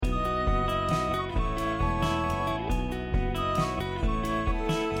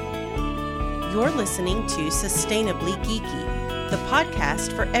You're listening to Sustainably Geeky, the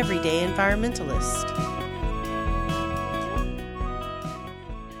podcast for everyday environmentalists.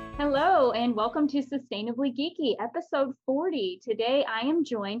 Hello, and welcome to Sustainably Geeky, episode 40. Today, I am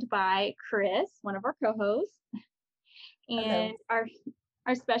joined by Chris, one of our co-hosts, and our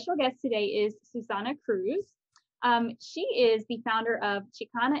special guest today is Susana Cruz. She is the founder of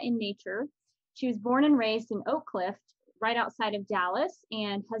Chicana in Nature. She was born and raised in Oak Cliff, right outside of Dallas,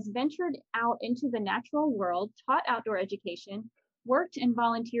 and has ventured out into the natural world, taught outdoor education, worked and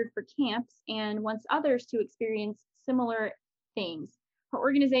volunteered for camps, and wants others to experience similar things. Her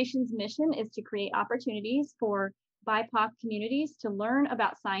organization's mission is to create opportunities for BIPOC communities to learn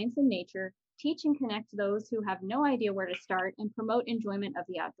about science and nature, teach and connect those who have no idea where to start, and promote enjoyment of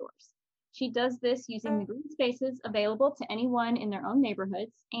the outdoors. She does this using the green spaces available to anyone in their own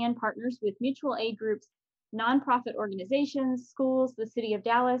neighborhoods and partners with mutual aid groups, nonprofit organizations, schools, the city of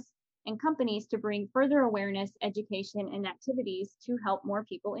Dallas, and companies to bring further awareness, education, and activities to help more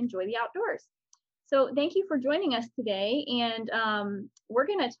people enjoy the outdoors. So thank you for joining us today. And we're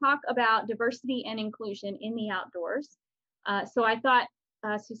going to talk about diversity and inclusion in the outdoors. So I thought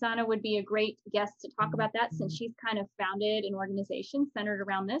Susana would be a great guest to talk about that, since she's kind of founded an organization centered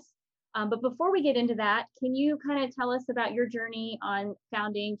around this. But before we get into that, can you kind of tell us about your journey on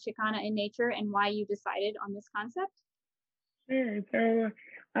founding Chicana in Nature and why you decided on this concept? Sure. So,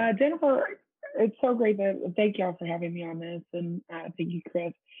 Jennifer, it's so great thank y'all for having me on this, and thank you,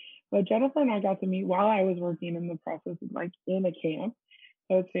 Chris. But Jennifer and I got to meet while I was working in the process of in a camp.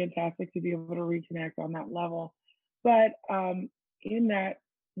 So it's fantastic to be able to reconnect on that level. But in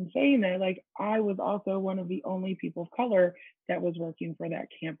saying that, I was also one of the only people of color that was working for that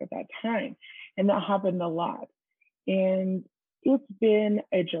camp at that time. And that happened a lot. And it's been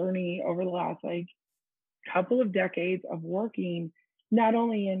a journey over the last couple of decades of working not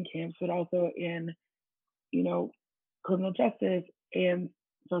only in camps, but also in, criminal justice and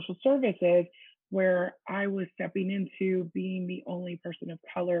social services, where I was stepping into being the only person of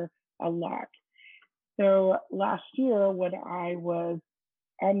color a lot. So last year, when I was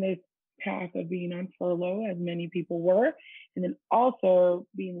on this path of being on furlough, as many people were, and then also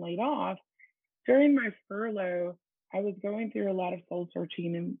being laid off, during my furlough, I was going through a lot of soul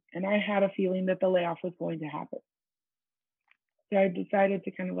searching, and I had a feeling that the layoff was going to happen. So I decided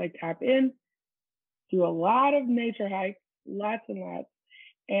to kind of tap in, do a lot of nature hikes, lots and lots.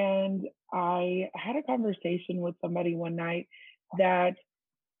 And I had a conversation with somebody one night that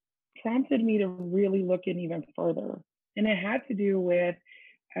prompted me to really look in even further. And it had to do with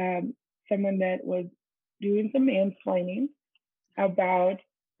someone that was doing some mansplaining about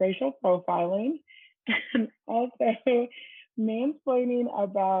racial profiling, and also mansplaining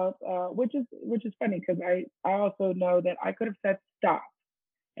about which is funny, because I also know that I could have said stop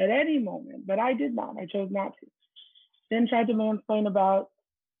at any moment, but I did not. I chose not to. Then tried to mansplain about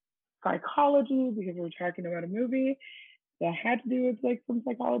psychology, because we were talking about a movie that had to do with some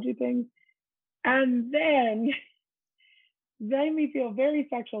psychology things, and then made me feel very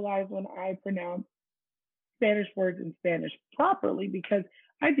sexualized when I pronounce Spanish words in Spanish properly, because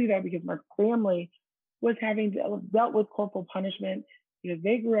I do that because my family was having dealt with corporal punishment, because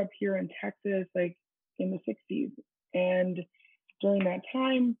they grew up here in Texas, in the 60s. And during that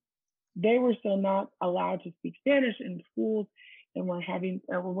time, they were still not allowed to speak Spanish in schools, and we're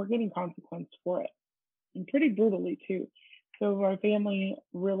getting consequenced for it, and pretty brutally too. So our family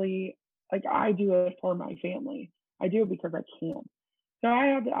really, I do it for my family. I do it because I can. So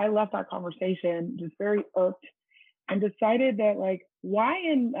I left that conversation just very irked, and decided that why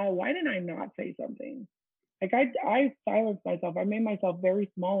didn't I not say something? I silenced myself. I made myself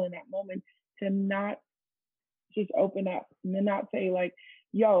very small in that moment to not just open up, and then not say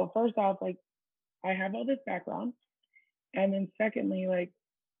yo, first off, I have all this background. And then secondly,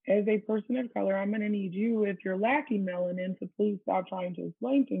 as a person of color, I'm going to need you, if you're lacking melanin, to please stop trying to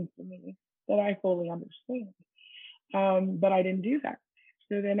explain things to me that I fully understand. But I didn't do that.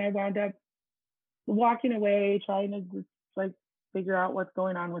 So then I wound up walking away, trying to just figure out what's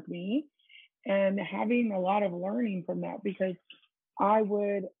going on with me, and having a lot of learning from that, because I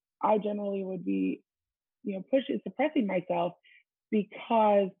generally would be, suppressing myself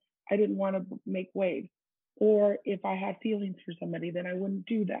because I didn't want to make waves. Or if I had feelings for somebody, then I wouldn't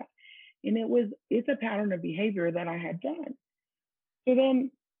do that. And it's a pattern of behavior that I had done. So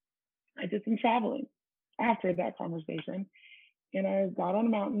then I did some traveling after that conversation, and I got on a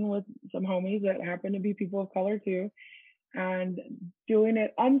mountain with some homies that happened to be people of color too, and doing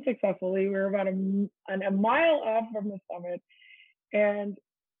it unsuccessfully. We were about a mile off from the summit, and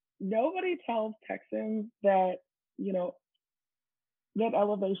nobody tells Texans that, that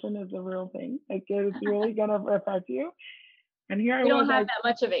elevation is a real thing. Like it's really gonna affect you. And here I We was don't have like, that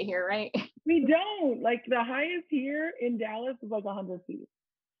much of it here, right? we don't. Like the highest here in Dallas is like 100 feet.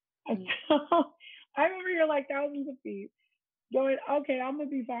 And so I'm over here like thousands of feet going, okay, I'm gonna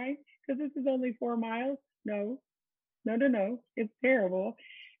be fine because this is only 4 miles. No, it's terrible.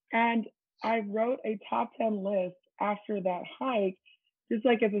 And I wrote a top 10 list after that hike, just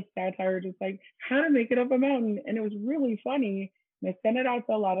like as a satire, just like how to make it up a mountain. And it was really funny. And I sent it out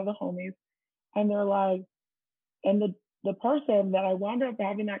to a lot of the homies, and they're like, and the person that I wound up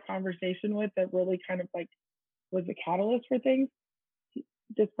having that conversation with that really kind of like was the catalyst for things,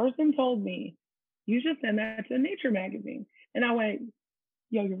 this person told me, you should send that to Nature magazine. And I went,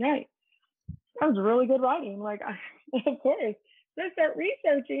 yo, you're right. That was really good writing. Like, of course. So I start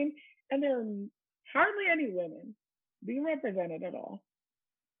researching, and there are hardly any women being represented at all.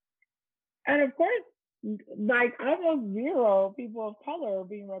 And of course, like almost zero people of color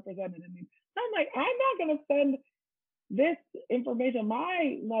being represented in these. So I'm like, I'm not going to send this information,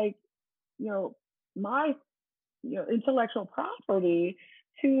 my intellectual property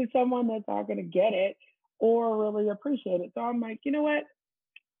to someone that's not going to get it or really appreciate it. So I'm like, you know what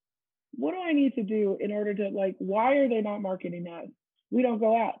do I need to do in order to, like, why are they not marketing us? We don't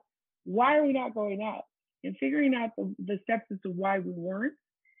go out. Why are we not going out? And figuring out the steps as to why we weren't.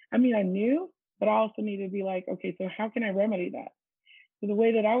 I mean, I knew, but I also needed to be like, okay, so how can I remedy that? So the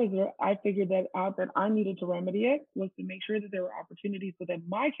way that I figured that out, that I needed to remedy it, was to make sure that there were opportunities within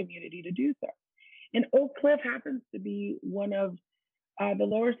my community to do so. And Oak Cliff happens to be one of the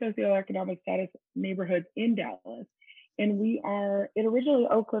lower socioeconomic status neighborhoods in Dallas. And originally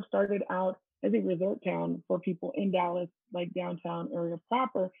Oak Cliff started out as a resort town for people in Dallas, like downtown area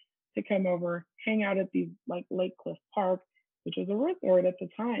proper, to come over, hang out at these like Lake Cliff Park, which was a resort at the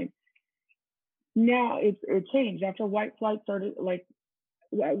time. Now it changed after white flight started, like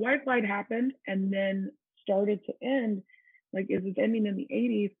white flight happened and then started to end, like it was ending in the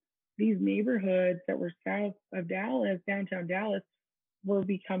 80s. These neighborhoods that were south of Dallas, downtown Dallas, were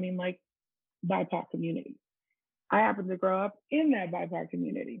becoming like BIPOC communities. I happened to grow up in that BIPOC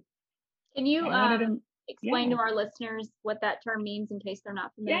community. Can you explain to our listeners what that term means in case they're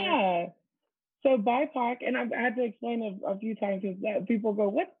not familiar? Yeah. So BIPOC, and I've had to explain a few times because people go,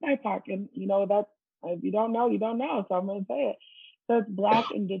 what's BIPOC? And that's, if you don't know, you don't know. So I'm going to say it. So it's Black,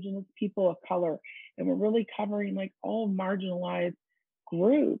 Indigenous people of color. And we're really covering like all marginalized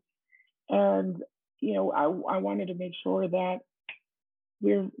groups. And, I wanted to make sure that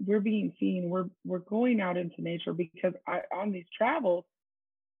we're being seen. We're going out into nature because on these travels,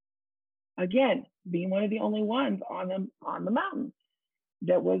 again, being one of the only ones on the mountain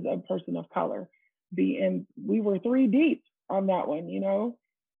that was a person of color, and we were 3 deep on that one,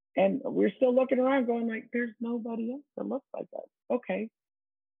 and we're still looking around going like, there's nobody else that looks like us. Okay,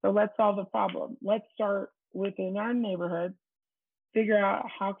 so let's solve the problem. Let's start within our neighborhood, figure out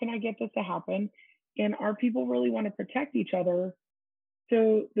how can I get this to happen, and our people really want to protect each other.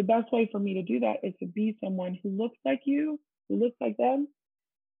 So the best way for me to do that is to be someone who looks like you, who looks like them,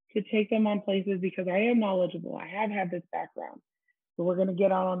 to take them on places because I am knowledgeable. I have had this background. So we're going to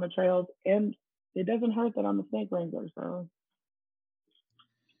get out on the trails, and it doesn't hurt that I'm a snake ranger. So.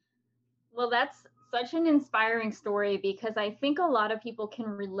 Well, that's such an inspiring story because I think a lot of people can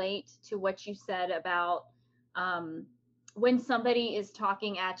relate to what you said about when somebody is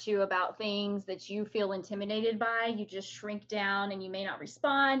talking at you about things that you feel intimidated by, you just shrink down and you may not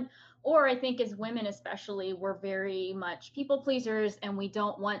respond. Or I think as women, especially, we're very much people pleasers and we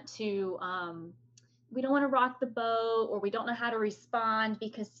don't want to rock the boat, or we don't know how to respond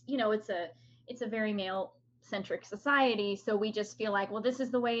because, it's a very male centric society. So we just feel like, well, this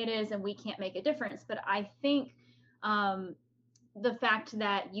is the way it is and we can't make a difference. But I think the fact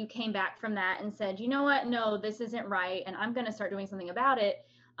that you came back from that and said, you know what, no, this isn't right, and I'm going to start doing something about it,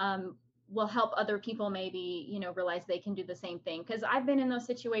 will help other people maybe, realize they can do the same thing. Because I've been in those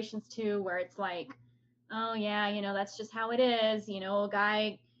situations too, where it's like, oh yeah, that's just how it is. A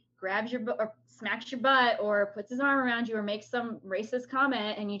guy grabs your butt or smacks your butt or puts his arm around you or makes some racist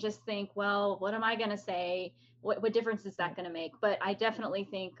comment, and you just think, well, what am I going to say? What difference is that going to make? But I definitely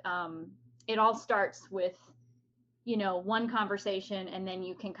think it all starts with one conversation, and then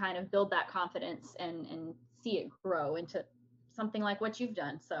you can kind of build that confidence and see it grow into something like what you've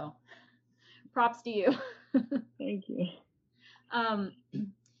done. So props to you. Thank you.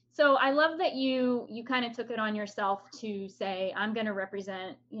 So I love that you kind of took it on yourself to say, I'm going to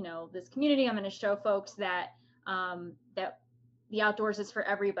represent, this community. I'm going to show folks that that the outdoors is for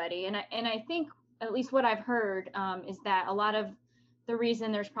everybody. And I think at least what I've heard is that a lot of the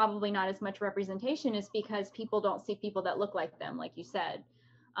reason there's probably not as much representation is because people don't see people that look like them, like you said.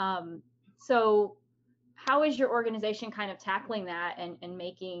 So how is your organization kind of tackling that and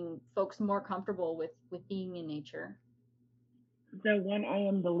making folks more comfortable with being in nature? So one, I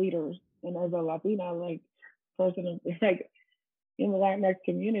am the leader, and as a Latina, like person, like in the Latinx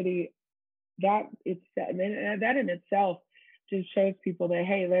community, that in itself just shows people that,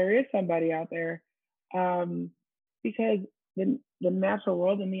 hey, there is somebody out there, because the natural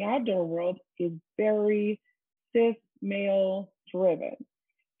world and the outdoor world is very cis male driven.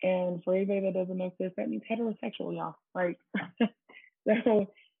 And for anybody that doesn't know cis, that means heterosexual, y'all. Like,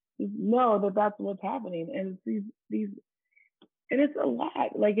 so know that that's what's happening. And it's these, and it's a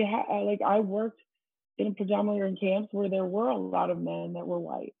lot. Like, like I worked predominantly in camps where there were a lot of men that were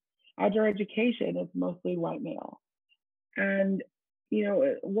white. Outdoor education is mostly white male. And, you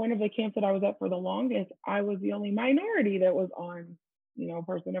know, one of the camps that I was at for the longest, I was the only minority that was on, you know,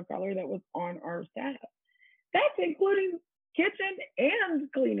 person of color that was on our staff. That's including kitchen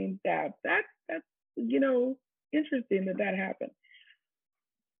and cleaning staff. That's you know, interesting that happened.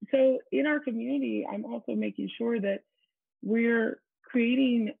 So in our community, I'm also making sure that we're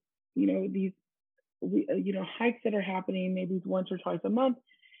creating, you know, these, you know, hikes that are happening maybe once or twice a month,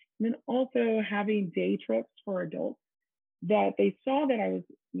 and then also having day trips for adults that they saw that I was,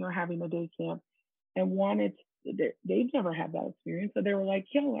 you know, having a day camp and wanted. They've never had that experience, so they were like,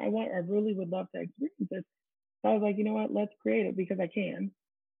 "Yo, I really would love to experience this." So I was like, you know what, let's create it because I can.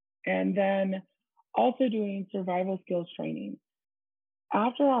 And then also doing survival skills training.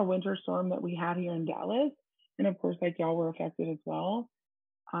 After our winter storm that we had here in Dallas, and of course, like y'all were affected as well,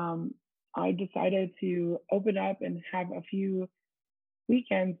 I decided to open up and have a few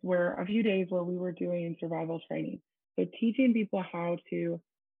days where we were doing survival training. So teaching people how to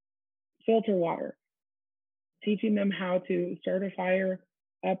filter water, teaching them how to start a fire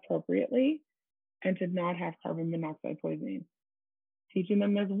appropriately, and to not have carbon monoxide poisoning. Teaching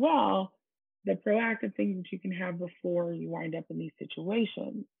them as well the proactive things that you can have before you wind up in these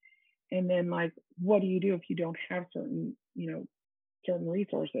situations. And then, like, what do you do if you don't have certain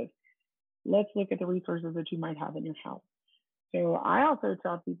resources? Let's look at the resources that you might have in your house. So I also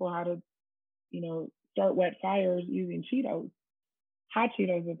taught people how to, you know, start wet fires using Cheetos, hot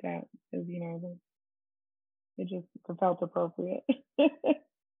Cheetos at that, because, you know, it just felt appropriate.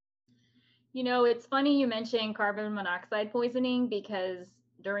 You know, it's funny you mentioned carbon monoxide poisoning because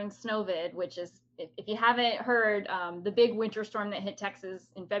during Snowvid, which is, if you haven't heard, the big winter storm that hit Texas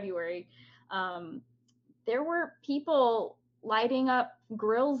in February, there were people lighting up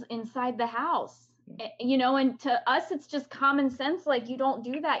grills inside the house. You know, and to us, it's just common sense. Like, you don't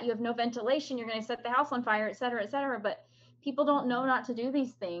do that. You have no ventilation. You're going to set the house on fire, et cetera, et cetera. But people don't know not to do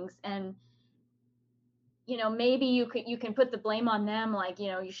these things. And you know, maybe you can put the blame on them, like, you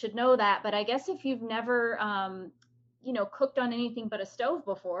know, you should know that. But I guess if you've never, you know, cooked on anything but a stove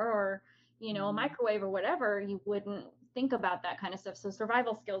before, or, you know, a microwave or whatever, you wouldn't think about that kind of stuff. So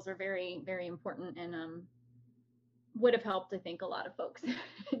survival skills are very, very important, and would have helped, I think, a lot of folks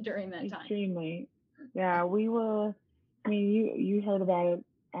during that time. Extremely. Yeah, we were, I mean, you heard about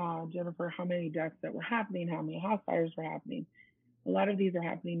it, Jennifer, how many deaths that were happening, how many house fires were happening. A lot of these are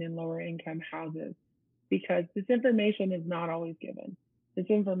happening in lower income houses, because this information is not always given. This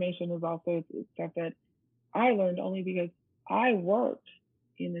information is also stuff that I learned only because I worked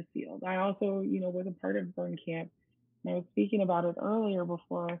in this field. I also, you know, was a part of burn camp. And I was speaking about it earlier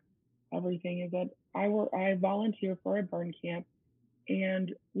before everything, is that I volunteer for a burn camp,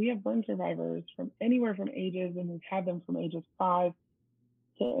 and we have burn survivors from anywhere from ages, and we've had them from ages 5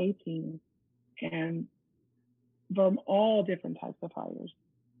 to 18, and from all different types of fires.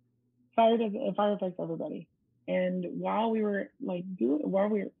 Fire affects everybody. And while we were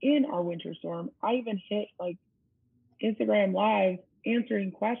in our winter storm, I even hit like Instagram Live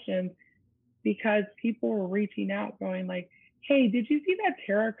answering questions because people were reaching out going like, hey, did you see that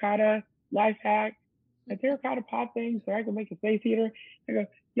terracotta life hack? A terracotta pot thing so I can make a space heater? I go,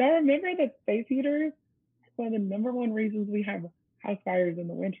 y'all remember that space heaters are one of the number one reasons we have house fires in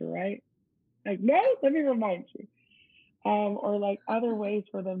the winter, right? Like, no, let me remind you. Or like other ways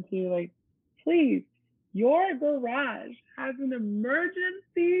for them to, like, please, your garage has an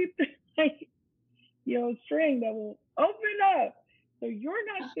emergency like, you know, string that will open up, so you're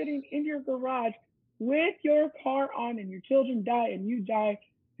not sitting in your garage with your car on and your children die and you die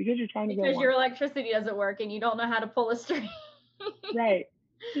because you're trying to go. Because your electricity doesn't work and you don't know how to pull a string. Right.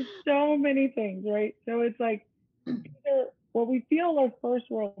 Just so many things, right? So it's like, what we feel are first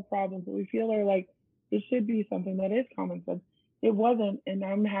world problems, what we feel are like, it should be something that is common sense. It wasn't, and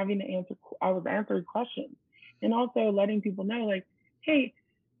I was answering questions, and also letting people know, like, hey,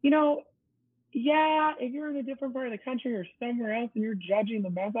 you know, yeah, if you're in a different part of the country or somewhere else and you're judging the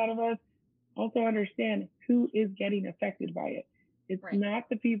mess out of us, also understand who is getting affected by it. It's Right. not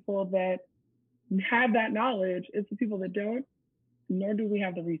the people that have that knowledge, it's the people that don't, nor do we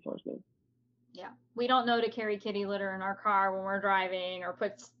have the resources. Yeah. We don't know to carry kitty litter in our car when we're driving or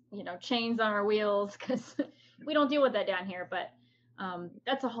put, chains on our wheels because we don't deal with that down here. But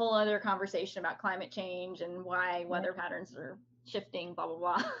that's a whole other conversation about climate change and why weather patterns are shifting, blah,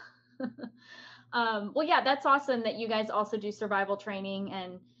 blah, blah. Well, yeah, that's awesome that you guys also do survival training.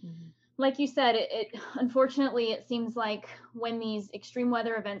 And like you said, it unfortunately, it seems like when these extreme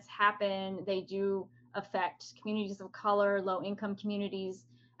weather events happen, they do affect communities of color, low income communities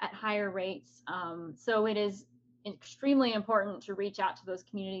at higher rates. So it is extremely important to reach out to those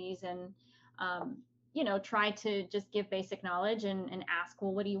communities and, try to just give basic knowledge and ask,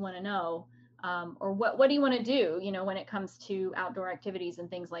 well, what do you want to know? Or what do you want to do, when it comes to outdoor activities and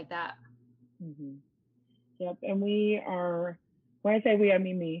things like that. Mm-hmm. Yep. And we are, when I say we, I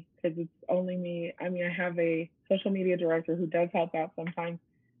mean me, because it's only me. I mean, I have a social media director who does help out sometimes,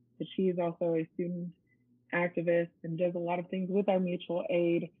 but she is also a student activist and does a lot of things with our mutual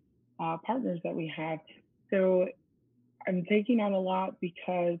aid partners that we have. So I'm taking on a lot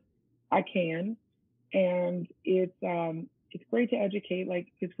because I can, and it's great to educate,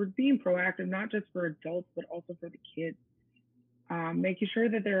 because we're being proactive, not just for adults, but also for the kids, making sure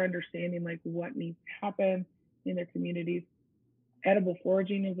that they're understanding what needs to happen in their communities. Edible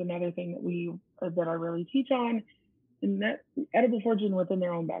foraging is another thing that I really teach on, and that edible foraging within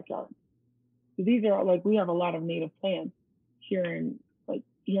their own backyard. So these are we have a lot of native plants here in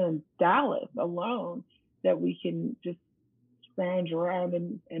Dallas alone that we can just scrounge around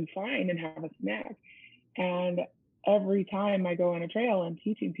and find and have a snack. And every time I go on a trail and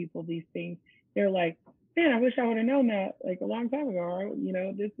teaching people these things, they're like, man, I wish I would have known that a long time ago. Or,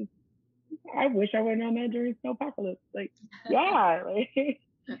 I wish I would have known that during snowpocalypse. Yeah,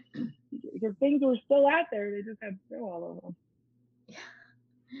 because things were still out there. They just had snow all over them.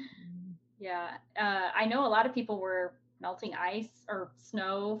 Yeah. I know a lot of people were melting ice or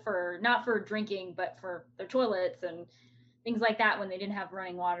snow not for drinking, but for their toilets and things like that when they didn't have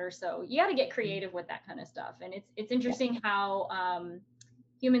running water. So you got to get creative with that kind of stuff. And it's interesting how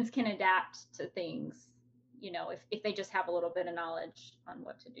humans can adapt to things, if they just have a little bit of knowledge on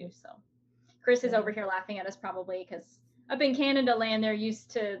what to do. So Chris is over here laughing at us probably because up in Canada land, they're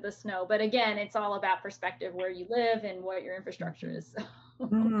used to the snow. But again, it's all about perspective, where you live and what your infrastructure is.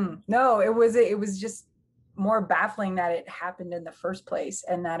 No, it was just more baffling that it happened in the first place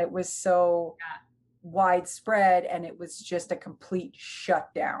and that it was so widespread and it was just a complete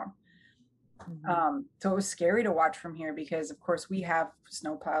shutdown. So it was scary to watch from here because of course we have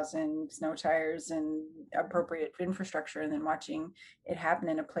snow plows and snow tires and appropriate infrastructure, and then watching it happen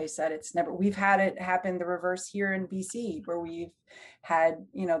in a place that we've had it happen the reverse here in BC, where we've had,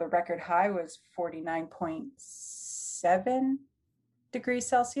 the record high was 49.7 degrees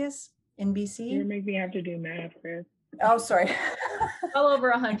Celsius in BC. You make me have to do math, Chris. Oh, sorry. Well over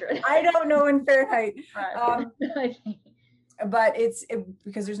 100. I don't know in Fahrenheit. Right. But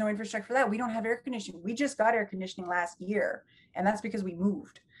because there's no infrastructure for that. We don't have air conditioning. We just got air conditioning last year, and that's because we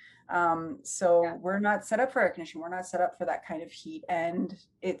moved. We're not set up for air conditioning. We're not set up for that kind of heat, and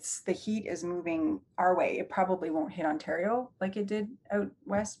the heat is moving our way. It probably won't hit Ontario like it did out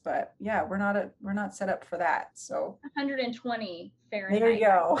west, but yeah, we're not set up for that. So 120 Fahrenheit. There you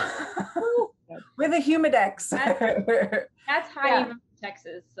go. With a humidex. That's high even for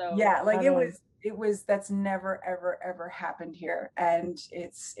Texas. So yeah, that's never ever happened here, and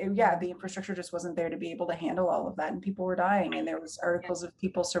the infrastructure just wasn't there to be able to handle all of that, and people were dying, and there was articles of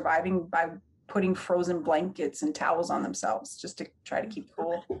people surviving by putting frozen blankets and towels on themselves just to try to keep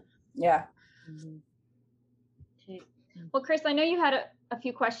cool. Yeah. Well, Chris, I know you had a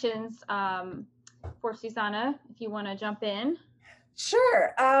few questions for Susanna, if you want to jump in.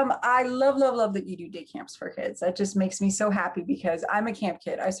 Sure. I love that you do day camps for kids. That just makes me so happy because I'm a camp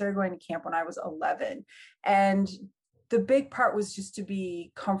kid. I started going to camp when I was 11, and the big part was just to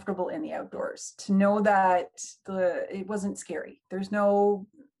be comfortable in the outdoors, to know that it wasn't scary. There's no,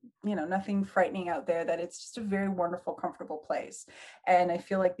 nothing frightening out there, that it's just a very wonderful, comfortable place. And I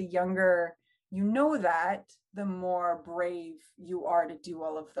feel like the younger that, the more brave you are to do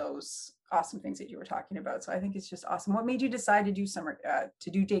all of those awesome things that you were talking about. So I think it's just awesome. What made you decide to do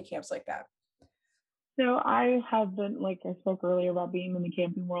do day camps like that? So I have been, like I spoke earlier about being in the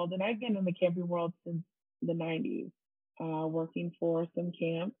camping world, and I've been in the camping world since the 90s, working for some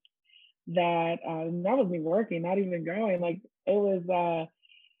camps that was me working, not even going. It was,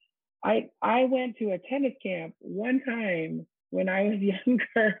 I went to a tennis camp one time when I was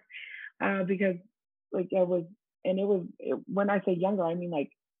younger, because like when I say younger, I mean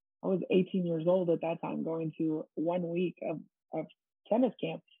like I was 18 years old at that time, going to 1 week of tennis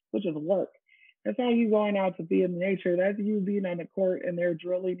camp, which is work. That's not you going out to be in nature. That's you being on the court and they're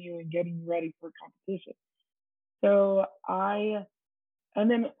drilling you and getting you ready for competition. So and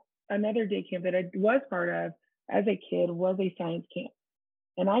then another day camp that I was part of as a kid was a science camp.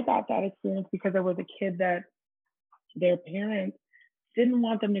 And I got that experience because I was a kid that their parents didn't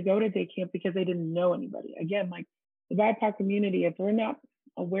want them to go to day camp because they didn't know anybody. Again, like the BIPOC community, if we're not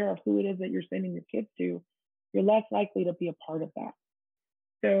aware of who it is that you're sending your kids to, you're less likely to be a part of that.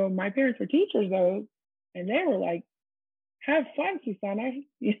 So my parents were teachers though, and they were like, have fun, Susana,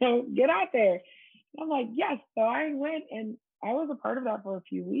 get out there. And I'm like, yes. So I went and I was a part of that for a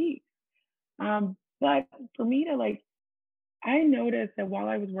few weeks. But for me to I noticed that while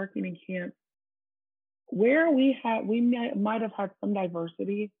I was working in camp, where we might have had some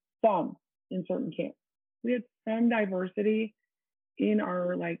diversity, some in certain camps. We had some diversity in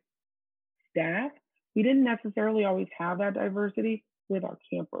our staff. We didn't necessarily always have that diversity with our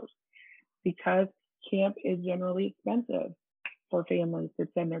campers because camp is generally expensive for families to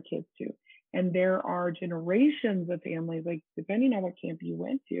send their kids to. And there are generations of families, depending on what camp you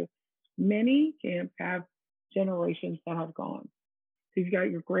went to, many camps have generations that have gone. So you've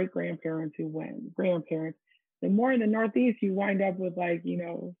got your great grandparents who went, grandparents. The more in the Northeast, you wind up with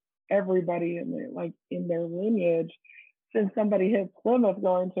everybody in their lineage since somebody hit Plymouth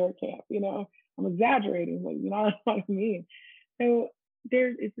going to a camp. I'm exaggerating, but you know what I mean. So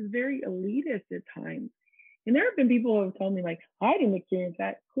it's very elitist at times. And there have been people who have told me I didn't experience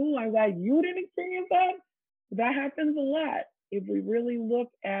that. Cool, I'm glad you didn't experience that. But that happens a lot if we really look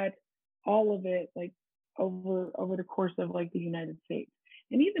at all of it over the course of the United States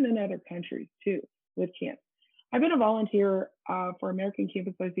and even in other countries too with camps. I've been a volunteer for American Camp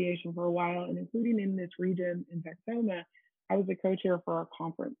Association for a while, and including in this region in Texoma, I was the co-chair for our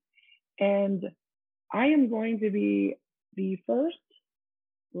conference. And I am going to be the first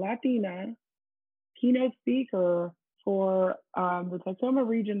Latina keynote speaker for the Texoma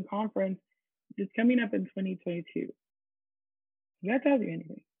Region Conference that's coming up in 2022. That tells you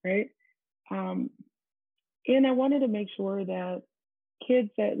anything, right? And I wanted to make sure that kids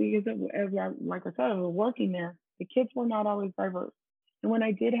because like I said, we're working there, the kids were not always diverse. And when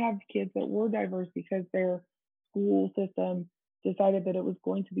I did have kids that were diverse because their school system decided that it was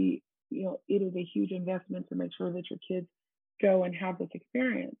going to be, it is a huge investment to make sure that your kids go and have this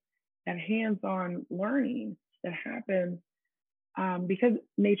experience, that hands-on learning that happens because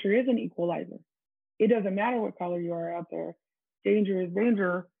nature is an equalizer. It doesn't matter what color you are out there. Danger is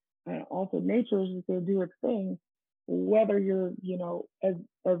danger. Also, nature is just going to do its thing. Whether you're, as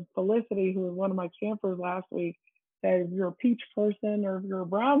Felicity, who was one of my campers last week, said, if you're a peach person or if you're a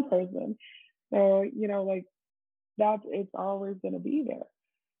brown person. So, it's always going to be there.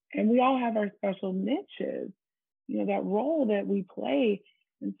 And we all have our special niches, that role that we play.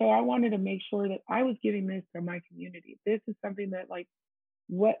 And so I wanted to make sure that I was giving this to my community. This is something that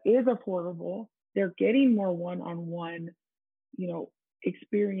what is affordable. They're getting more one-on-one,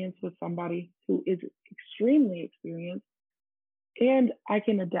 experience with somebody who is extremely experienced. And I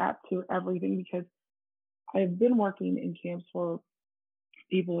can adapt to everything because I've been working in camps for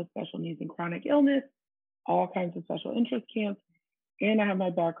people with special needs and chronic illness, all kinds of special interest camps. And I have my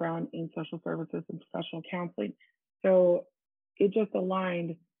background in social services and professional counseling. So it just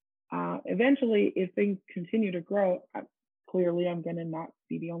aligned. Eventually, if things continue to grow, clearly I'm going to not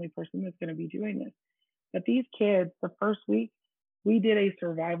be the only person that's going to be doing this. But these kids, the first week, we did a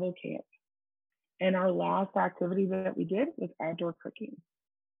survival camp. And our last activity that we did was outdoor cooking.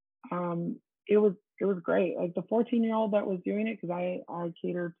 It was great. The 14-year-old that was doing it, because I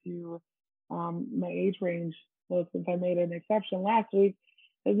cater to my age range. Well, since I made an exception last week,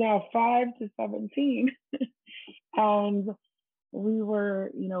 is now 5 to 17. And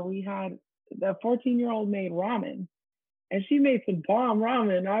we had the 14-year-old made ramen, and she made some bomb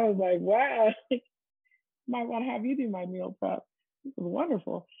ramen. I was like, wow, might want to have you do my meal prep. It was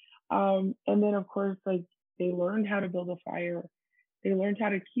wonderful. And then of course, they learned how to build a fire. They learned how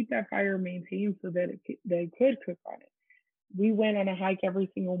to keep that fire maintained so that they could cook on it. We went on a hike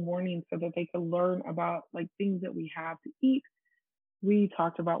every single morning so that they could learn about things that we have to eat. We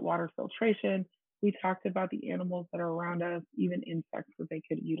talked about water filtration. We talked about the animals that are around us, even insects that they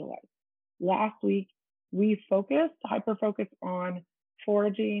could utilize. Last week, we hyper-focused on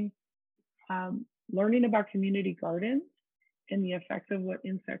foraging, learning about community gardens and the effects of what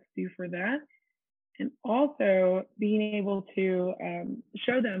insects do for that. And also being able to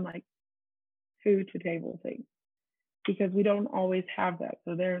show them food to table things. because we don't always have that.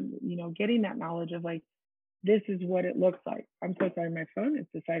 So they're, getting that knowledge of like, this is what it looks like. I'm so sorry, my phone is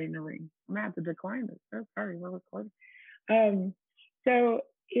deciding to ring. I'm gonna have to decline this. So sorry, we're recording. So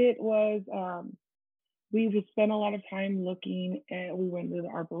it was, we would spend a lot of time looking at, we went to the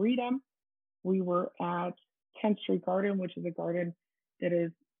Arboretum. We were at 10th Street Garden, which is a garden that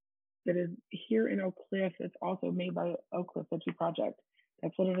is here in Oak Cliff. It's also made by Oak Cliff Veggie Project.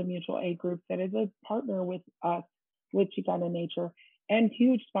 That's one of the mutual aid groups that is a partner with us, with Chicana Nature, and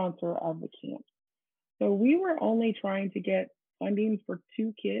huge sponsor of the camp. So we were only trying to get funding for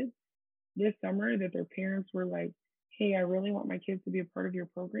 2 kids this summer that their parents were like, hey, I really want my kids to be a part of your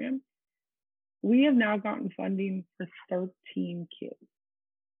program. We have now gotten funding for 13 kids,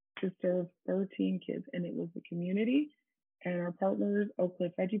 to serve 13 kids. And it was the community and our partners, Oak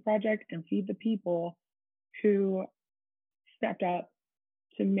Cliff Veggie Project and Feed the People, who stepped up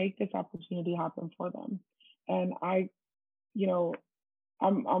to make this opportunity happen for them. And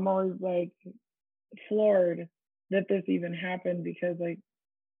I'm always like floored that this even happened, because like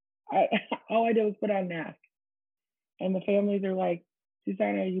all I did was put on a mask, and the families are like,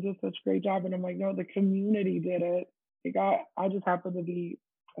 Susanna, you did such a great job. And I'm like, no, the community did it. I just happened to be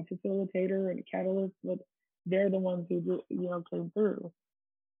a facilitator and a catalyst, but they're the ones who came through.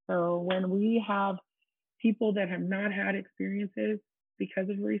 So when we have people that have not had experiences because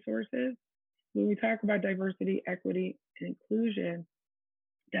of resources, when we talk about diversity, equity, and inclusion,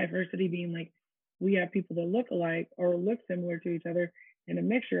 diversity being like, we have people that look alike or look similar to each other in a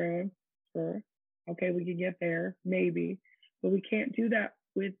mixture of, sure, okay, we can get there, maybe, but we can't do that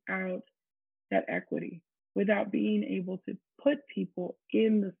without that equity, without being able to put people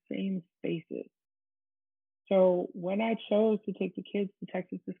in the same spaces. So when I chose to take the kids to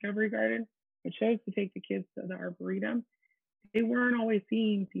Texas Discovery Garden, I chose to take the kids to the Arboretum, they weren't always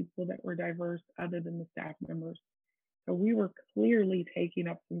seeing people that were diverse other than the staff members. So we were clearly taking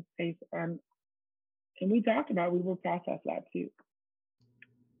up some space and we talked about, we will process that too.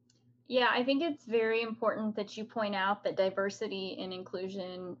 Yeah, I think it's very important that you point out that diversity and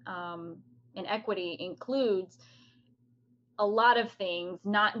inclusion and equity includes a lot of things,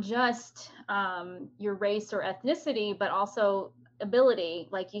 not just your race or ethnicity, but also ability.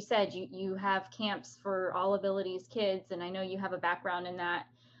 Like you said, you have camps for all abilities kids, and I know you have a background in that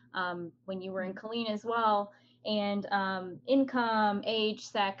when you were in Killeen as well. And income, age,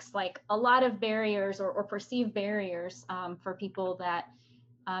 sex, like a lot of barriers or perceived barriers for people that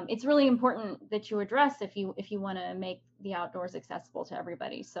it's really important that you address if you want to make the outdoors accessible to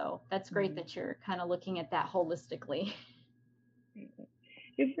everybody. So that's great that you're kind of looking at that holistically.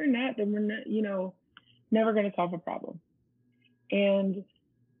 If we're not, then we're not, never going to solve a problem. And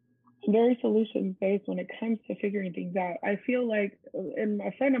very solutions based when it comes to figuring things out. I feel like, and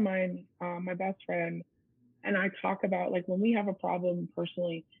a friend of mine, my best friend, and I talk about, like, when we have a problem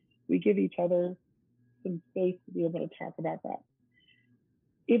personally, we give each other some space to be able to talk about that.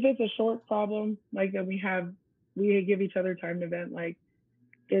 If it's a short problem, like that we give each other time to vent, like,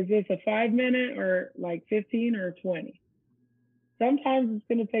 is this a 5-minute or like 15 or 20? Sometimes it's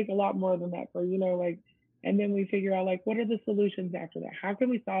going to take a lot more than that for, and then we figure out, like, what are the solutions after that? How can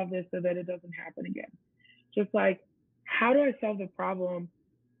we solve this so that it doesn't happen again? Just like, how do I solve the problem?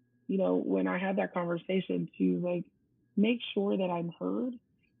 When I had that conversation, to like make sure that I'm heard,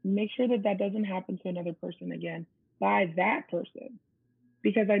 make sure that that doesn't happen to another person again by that person.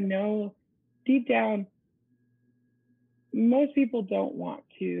 Because I know deep down, most people don't want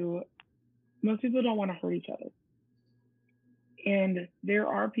to hurt each other. And there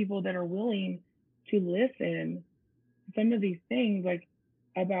are people that are willing to listen to some of these things, like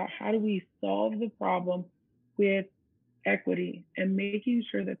about how do we solve the problem with equity and making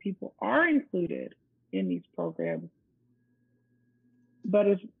sure that people are included in these programs. But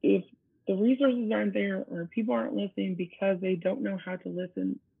if the resources aren't there, or people aren't listening because they don't know how to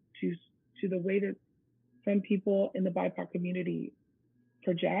listen to the way that some people in the BIPOC community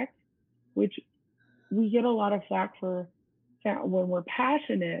project, which we get a lot of flack for when we're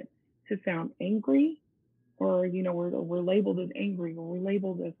passionate to sound angry, or we're labeled as angry, or we're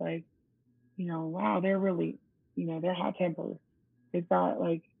labeled as like, wow, they're really, they're hot tempered. They've got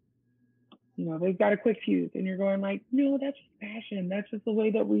like, they've got a quick fuse, and you're going like, no, that's just passion. That's just the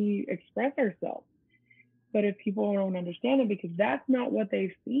way that we express ourselves. But if people don't understand it because that's not what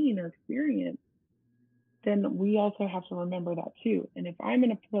they've seen or experienced, then we also have to remember that too. And if I'm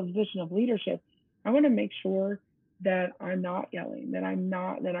in a position of leadership, I want to make sure that I'm not yelling, that I'm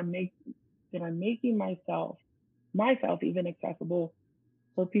making myself even accessible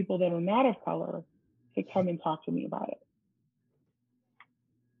for people that are not of color to come and talk to me about it.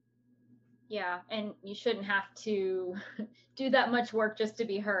 Yeah, and you shouldn't have to do that much work just to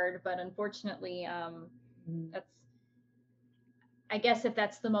be heard, but unfortunately, that's, I guess, if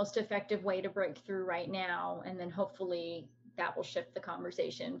that's the most effective way to break through right now, and then hopefully that will shift the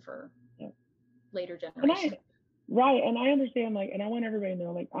conversation for later generations. Right, and I understand, like, and I want everybody to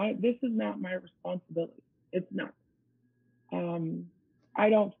know, like, this is not my responsibility. It's not. I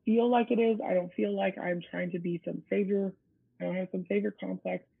don't feel like it is. I don't feel like I'm trying to be some savior. I don't have some savior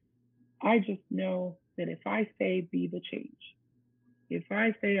complex. I just know that if I say be the change, if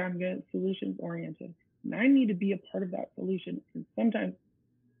I say I'm getting solutions oriented, and I need to be a part of that solution, and sometimes,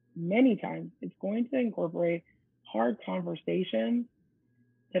 many times, it's going to incorporate hard conversations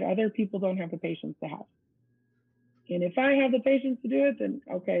that other people don't have the patience to have. And if I have the patience to do it, then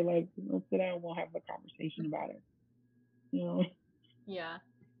okay, like, let's sit down and we'll have a conversation about it. You know? Yeah.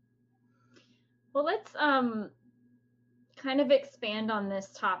 Well, let's kind of expand on this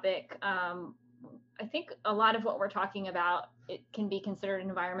topic. I think a lot of what we're talking about, it can be considered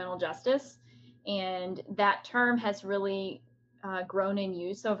environmental justice, and that term has really grown in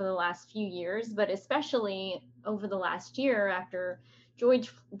use over the last few years, but especially over the last year after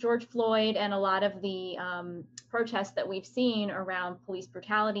George Floyd and a lot of the protests that we've seen around police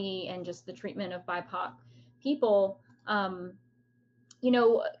brutality and just the treatment of BIPOC people. You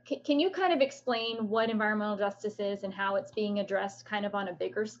know, can you kind of explain what environmental justice is and how it's being addressed kind of on a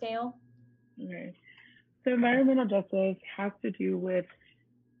bigger scale? Okay. So environmental justice has to do with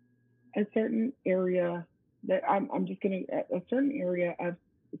a certain area that I'm just going to, a certain area of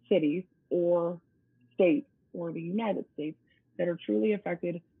cities or states or the United States that are truly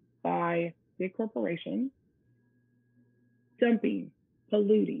affected by big corporations dumping,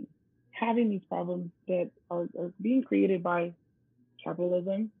 polluting, having these problems that are being created by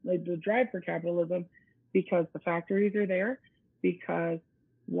capitalism, like the drive for capitalism, because the factories are there, because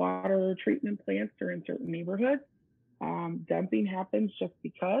water treatment plants are in certain neighborhoods. Dumping happens just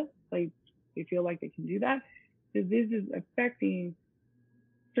because they feel like they can do that. So this is affecting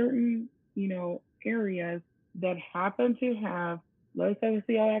certain, areas that happen to have low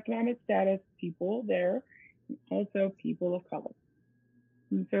socioeconomic status people there, and also people of color.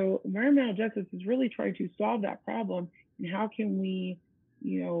 And so environmental justice is really trying to solve that problem. And how can we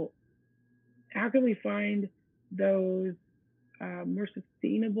find those more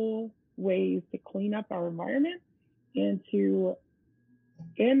sustainable ways to clean up our environment and to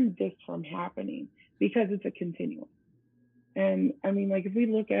end this from happening, because it's a continuum. And I mean, like, if we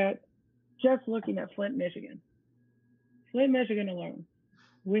looking at Flint, Michigan alone,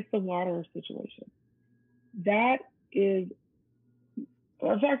 with the water situation, that is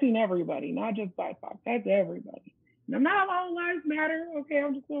affecting everybody, not just BIPOC. That's everybody. Now, not all lives matter. Okay,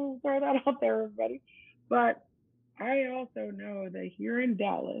 I'm just going to throw that out there, everybody. But I also know that here in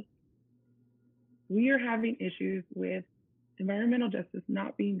Dallas, we are having issues with environmental justice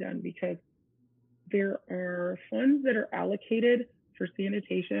not being done because there are funds that are allocated for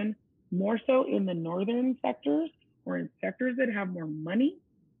sanitation more so in the northern sectors or in sectors that have more money,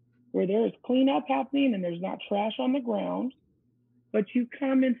 where there is cleanup happening and there's not trash on the ground. But you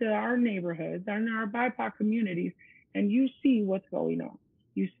come into our neighborhoods and our BIPOC communities and you see what's going on.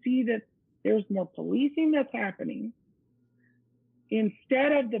 You see that there's more policing that's happening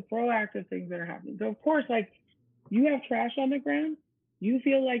instead of the proactive things that are happening. So of course, like, you have trash on the ground, you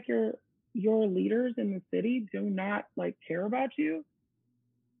feel like your leaders in the city do not care about you,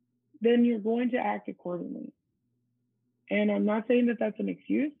 then you're going to act accordingly. And I'm not saying that that's an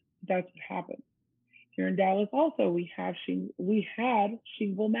excuse, that's what happened. Here in Dallas also, we had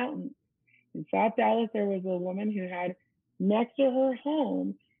Shingle Mountain. In South Dallas, there was a woman who had next to her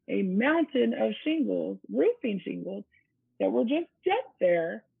home a mountain of shingles, roofing shingles, that were just dumped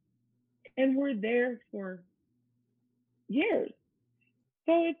there and were there for years.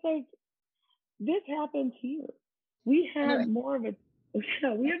 So it's like, this happens here. We have more of a, I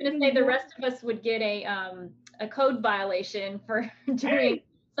was going to say the rest of us would get a code violation for doing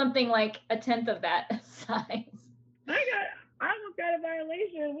something like a tenth of that size. I almost got a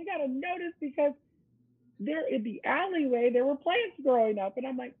violation. We got a notice because there in the alleyway there were plants growing up, and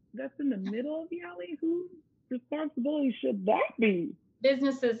I'm like, that's in the middle of the alley. Whose responsibility should that be?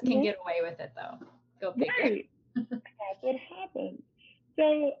 Businesses can get away with it though. Go figure. Right. That's what happens.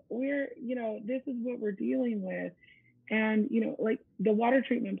 So this is what we're dealing with. And, like the water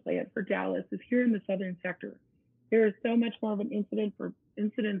treatment plant for Dallas is here in the southern sector. There is so much more of an incidence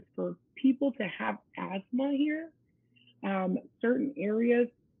for people to have asthma here. Certain areas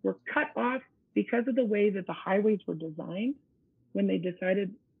were cut off because of the way that the highways were designed when they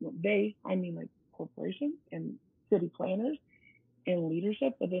decided, corporations and city planners and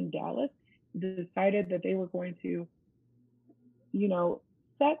leadership within Dallas decided that they were going to,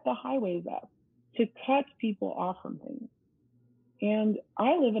 set the highways up to cut people off from things. And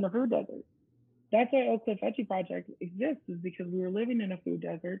I live in a food desert. That's why Oak Cliff Veggie Project exists, is because we were living in a food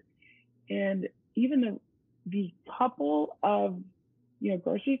desert. And even the couple of,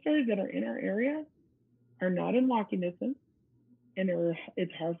 grocery stores that are in our area are not in walking distance. And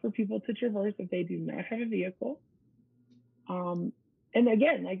it's hard for people to traverse if they do not have a vehicle. And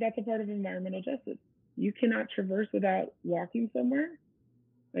again, like, that's a part of environmental justice. You cannot traverse without walking somewhere.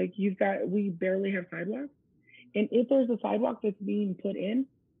 Like, we barely have sidewalks. And if there's a sidewalk that's being put in,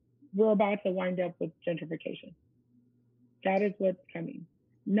 we're about to wind up with gentrification. That is what's coming.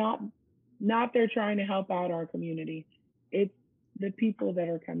 Not they're trying to help out our community. It's the people that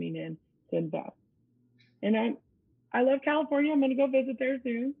are coming in to invest. And I love California. I'm going to go visit there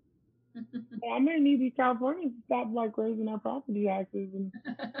soon. But I'm going to need these Californians to stop, like, raising our property taxes and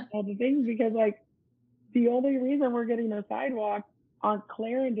all the things, because, like, the only reason we're getting a sidewalk on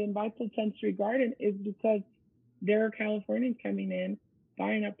Clarendon by the 10th Street Garden is because there are Californians coming in,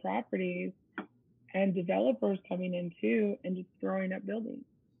 buying up properties, and developers coming in too, and just throwing up buildings.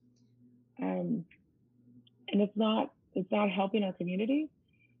 And it's not helping our community.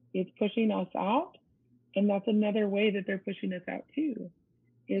 It's pushing us out. And that's another way that they're pushing us out too,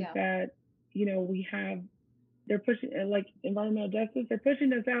 is that, they're pushing, like, environmental justice, they're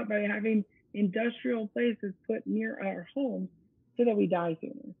pushing us out by having industrial places put near our homes so that we die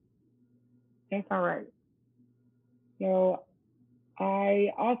sooner. That's all right. So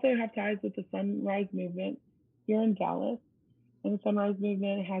I also have ties with the Sunrise Movement here in Dallas. And the Sunrise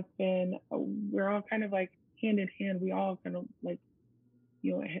Movement has been, we're all kind of like hand in hand. We all kind of, like,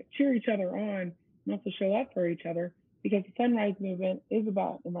 cheer each other on and also show up for each other, because the Sunrise Movement is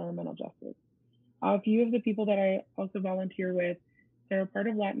about environmental justice. A few of the people that I also volunteer with, they're a part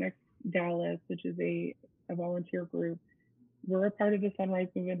of Latinx Dallas, which is a volunteer group. We're a part of the Sunrise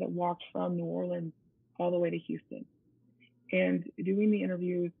Movement that walked from New Orleans all the way to Houston. And doing the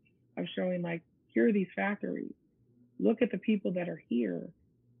interviews of showing, like, here are these factories. Look at the people that are here.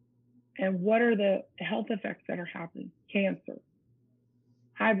 And what are the health effects that are happening? Cancer,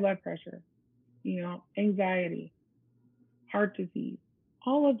 high blood pressure, anxiety, heart disease.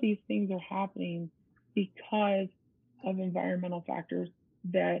 All of these things are happening because of environmental factors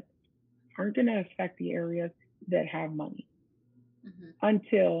that aren't going to affect the areas that have money,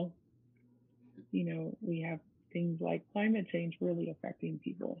 until, we have things like climate change really affecting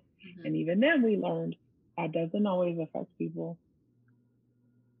people. And even then we learned that doesn't always affect people.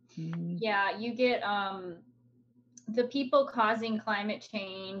 Yeah, you get the people causing climate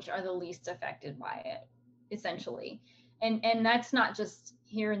change are the least affected by it, essentially. And that's not just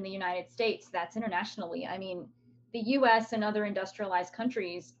here in the United States, that's internationally. I mean, the US and other industrialized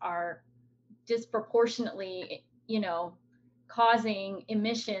countries are disproportionately, causing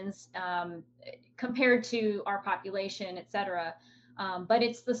emissions compared to our population, et cetera. But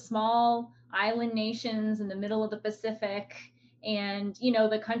it's the small island nations in the middle of the Pacific and,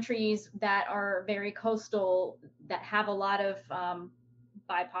 the countries that are very coastal, that have a lot of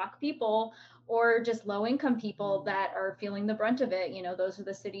BIPOC people or just low income people that are feeling the brunt of it. Those are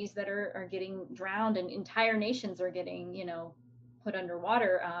the cities that are getting drowned, and entire nations are getting, put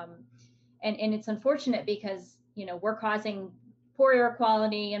underwater. And it's unfortunate because, we're causing poor air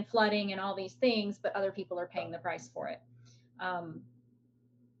quality and flooding and all these things, but other people are paying the price for it.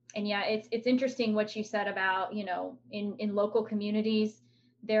 And yeah, it's interesting what you said about, in local communities,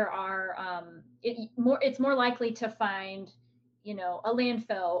 there are, it's more likely to find, a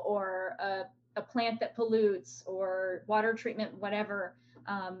landfill or a plant that pollutes or water treatment, whatever,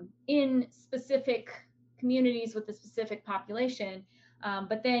 in specific communities with a specific population.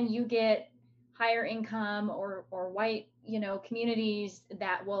 But then you get higher income or white, communities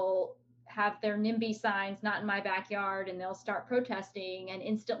that will have their NIMBY signs, not in my backyard, and they'll start protesting and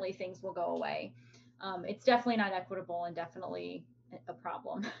instantly things will go away. It's definitely not equitable and definitely a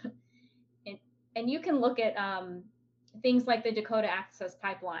problem. and you can look at things like the Dakota Access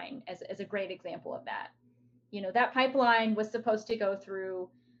Pipeline as a great example of that. That pipeline was supposed to go through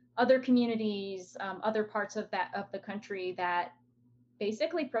other communities, other parts of the country that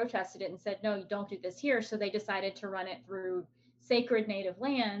basically protested it and said, no, you don't do this here. So they decided to run it through sacred native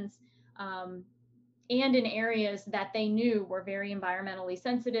lands, and in areas that they knew were very environmentally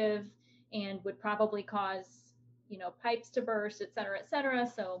sensitive and would probably cause, pipes to burst, et cetera, et cetera.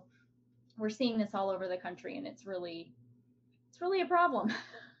 So we're seeing this all over the country, and it's really a problem.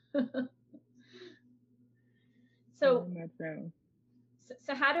 So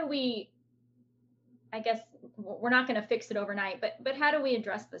how do we I guess we're not going to fix it overnight, but how do we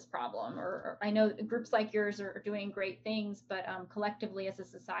address this problem? Or I know groups like yours are doing great things, but collectively as a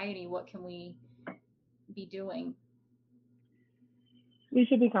society, what can we be doing? We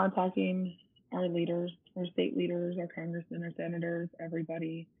should be contacting our leaders, our state leaders, our congressmen, our senators,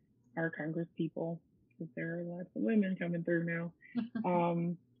 everybody, our Congress people, because there are lots of women coming through now.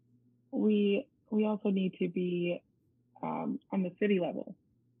 We also need to be on the city level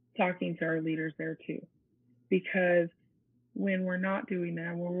talking to our leaders there too, because when we're not doing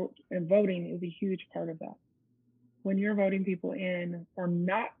that, and voting is a huge part of that. When you're voting people in or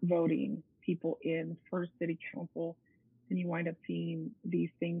not voting people in for city council, then you wind up seeing these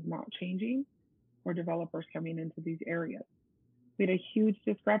things not changing or developers coming into these areas. We had a huge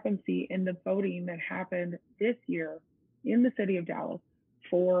discrepancy in the voting that happened this year in the city of Dallas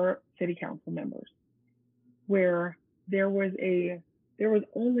for city council members, where there was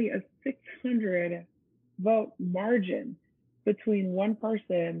only a 600 vote margin between one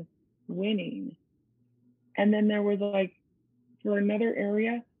person winning. And then there was like, for another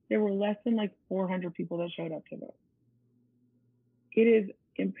area, there were less than like 400 people that showed up to vote. It is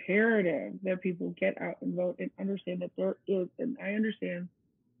imperative that people get out and vote and understand that there is, and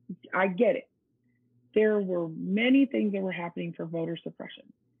I get it. There were many things that were happening for voter suppression,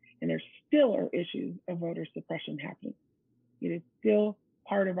 and there still are issues of voter suppression happening. It is still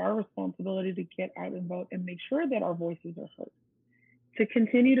part of our responsibility to get out and vote and make sure that our voices are heard, to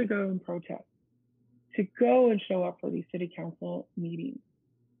continue to go and protest, to go and show up for these city council meetings,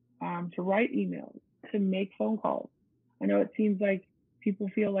 to write emails, to make phone calls. I know it seems like people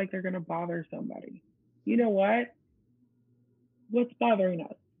feel like they're going to bother somebody. You know what? What's bothering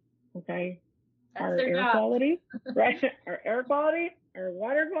us? Okay. That's our their air job. quality, right? Our air quality, our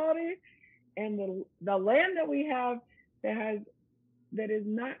water quality, and the land that we have that is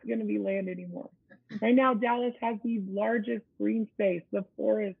not going to be land anymore. Right now, Dallas has the largest green space. The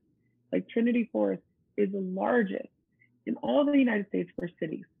forest, like Trinity Forest, is the largest in all the United States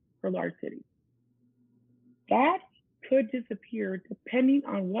for large cities. That could disappear depending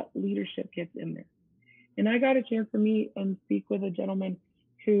on what leadership gets in there. And I got a chance to meet and speak with a gentleman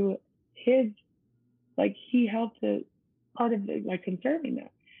who he helped to part of the, like, conserving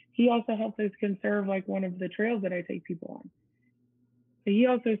that. He also helped us conserve like one of the trails that I take people on. But he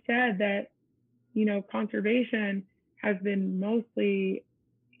also said that, conservation has been mostly,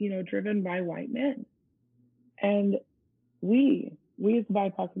 driven by white men. And we as the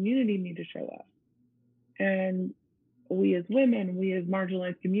BIPOC community need to show up. And we as women, we as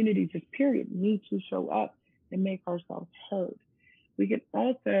marginalized communities, just period, need to show up and make ourselves heard. We can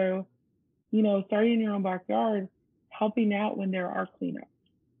also, starting in your own backyard, helping out when there are cleanups.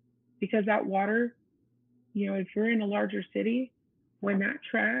 Because that water, if you're in a larger city, when that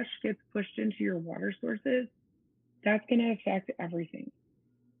trash gets pushed into your water sources, that's going to affect everything.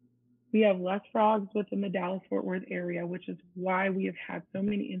 We have less frogs within the Dallas-Fort Worth area, which is why we have had so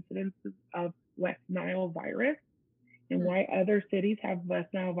many incidences of West Nile virus, and why other cities have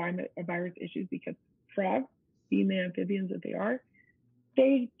West Nile virus issues, because frogs, being the amphibians that they are,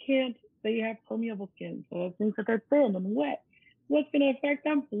 they have permeable skin. So it means that they're thin and wet. What's going to affect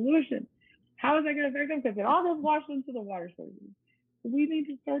them? Pollution. How is that going to affect them? Because it all gets washed into the water sources. We need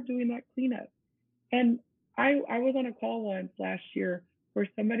to start doing that cleanup. And I was on a call once last year where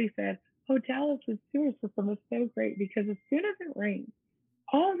somebody said, oh, Dallas' sewer system is so great because as soon as it rains,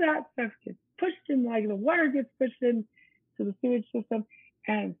 all that stuff gets pushed in, like the water gets pushed into the sewage system,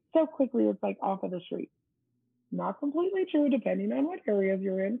 and so quickly it's like off of the street. Not completely true, depending on what areas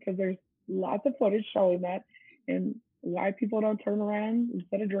you're in, because there's lots of footage showing that, and why people don't turn around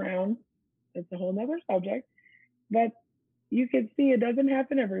instead of drown. It's a whole nother subject. But you can see it doesn't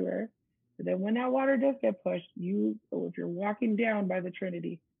happen everywhere. But then when that water does get pushed, if you're walking down by the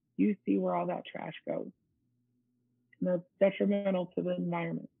Trinity, you see where all that trash goes. And that's detrimental to the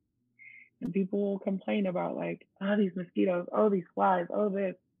environment. And people will complain about like, oh, these mosquitoes, oh, these flies, oh,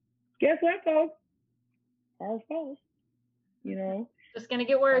 this. Guess what, folks? Our fault. Just going to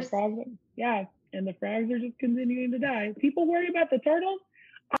get worse. Yeah. And the frogs are just continuing to die. People worry about the turtles.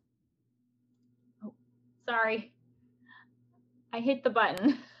 Oh, sorry. I hit the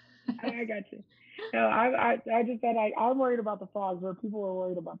button. I got you. No, I just said I'm worried about the frogs, where people were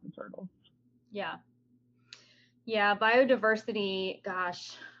worried about the turtles. Yeah. Yeah. Biodiversity,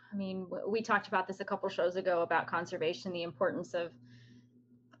 gosh. I mean, we talked about this a couple shows ago about conservation, the importance of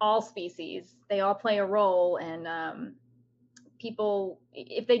all species. They all play a role, and people,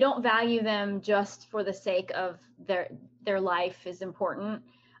 if they don't value them just for the sake of their life is important,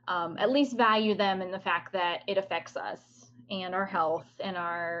 at least value them in the fact that it affects us. and our health and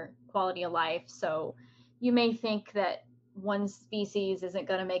our quality of life. So you may think that one species isn't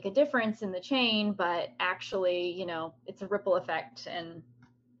going to make a difference in the chain, but actually, you know, it's a ripple effect and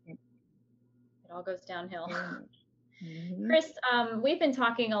it all goes downhill. Mm-hmm. Chris, we've been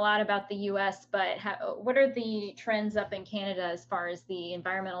talking a lot about the US, but what are the trends up in Canada as far as the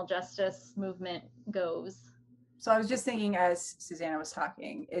environmental justice movement goes? So I was just thinking as Susanna was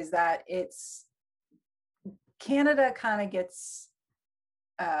talking, is that Canada kind of gets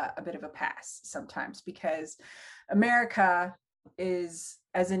a bit of a pass sometimes because America is,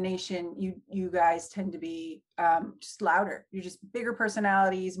 as a nation, you guys tend to be just louder. You're just bigger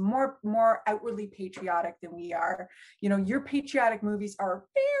personalities, more outwardly patriotic than we are. You know, your patriotic movies are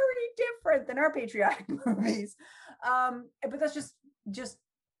very different than our patriotic movies, but that's just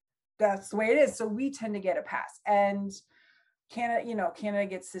that's the way it is. So we tend to get a pass. And Canada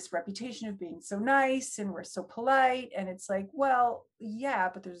gets this reputation of being so nice and we're so polite. And it's like, well, yeah,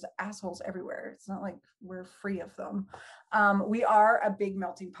 but there's assholes everywhere. It's not like we're free of them. We are a big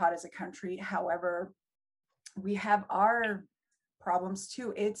melting pot as a country. However, we have our problems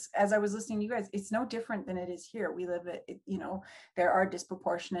too. It's, as I was listening to you guys, it's no different than it is here. We live there are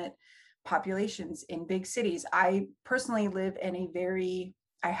disproportionate populations in big cities. I personally live in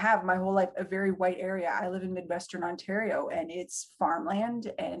I have my whole life a very white area. I live in Midwestern Ontario, and it's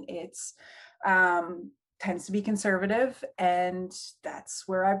farmland, and it's tends to be conservative, and that's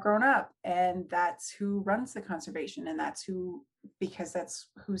where I've grown up, and that's who runs the conservation, and because that's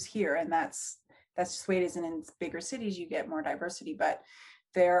who's here, and that's just the way it is. And in bigger cities, you get more diversity, but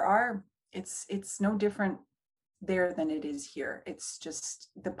it's no different there than it is here. It's just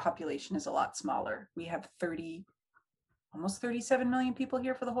the population is a lot smaller. We have almost 37 million people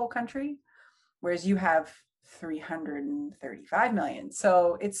here for the whole country, whereas you have 335 million.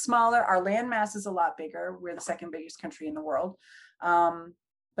 So it's smaller. Our land mass is a lot bigger. We're the second biggest country in the world.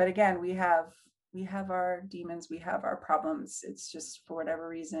 But again, we have our demons, we have our problems. It's just, for whatever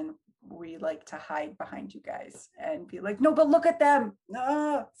reason, we like to hide behind you guys and be like, no, but look at them.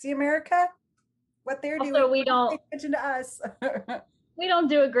 No, see America, what they're doing. We don't pay attention to us. We don't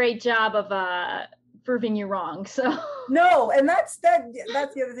do a great job of proving you wrong. So no, and that's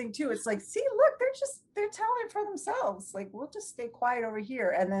the other thing too. It's like, see, look, they're telling it for themselves. Like, we'll just stay quiet over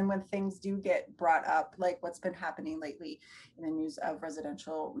here. And then when things do get brought up, like what's been happening lately in the news of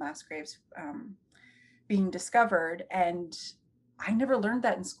residential mass graves being discovered, and I never learned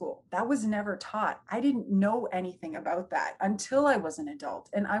that in school. That was never taught. I didn't know anything about that until I was an adult.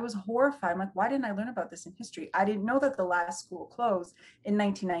 And I was horrified. I'm like, why didn't I learn about this in history? I didn't know that the last school closed in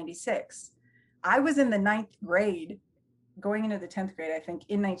 1996. I was in the 9th grade, going into the 10th grade, I think,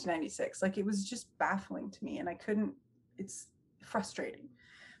 in 1996. Like, it was just baffling to me. And it's frustrating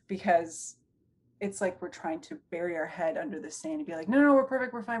because it's like we're trying to bury our head under the sand and be like, no, we're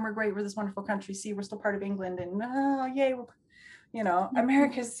perfect. We're fine. We're great. We're this wonderful country. See, we're still part of England. And yay.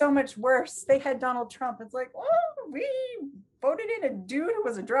 America is so much worse. They had Donald Trump. It's like, oh, we voted in a dude who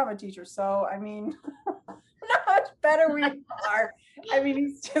was a drama teacher. So, I mean, not much better we are. I mean,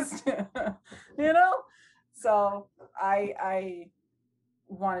 he's just, so I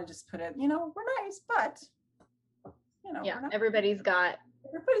want to just put it, we're nice, but, yeah, everybody's got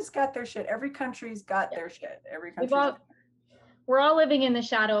their shit. Every country's got their shit. Every country. We're all living in the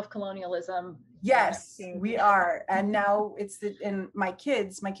shadow of colonialism. Yes, we are. And now and my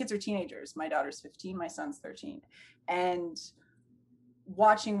kids are teenagers. My daughter's 15, my son's 13. And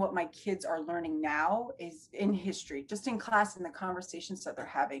watching what my kids are learning now is in history, just in class, and the conversations that they're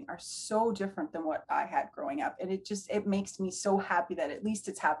having are so different than what I had growing up. And it makes me so happy that at least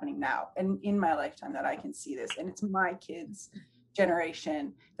it's happening now and in my lifetime that I can see this. And it's my kids'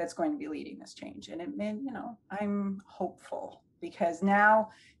 generation that's going to be leading this change. And I'm hopeful because now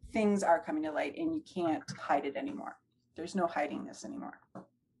things are coming to light and you can't hide it anymore. There's no hiding this anymore.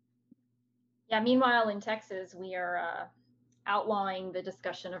 Yeah. Meanwhile, in Texas, we are outlawing the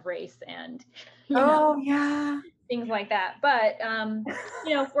discussion of race and things like that. But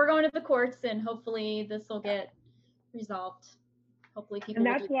we're going to the courts, and hopefully this will get resolved. Hopefully people.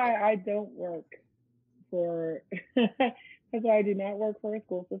 And that's why I don't work for. That's why I do not work for a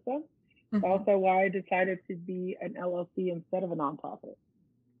school system. Mm-hmm. Also, why I decided to be an LLC instead of a nonprofit.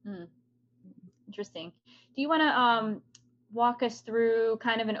 Interesting. Do you want to walk us through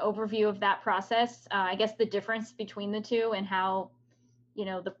kind of an overview of that process? I guess the difference between the two and how,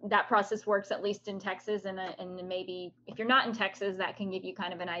 that process works, at least in Texas, and maybe if you're not in Texas, that can give you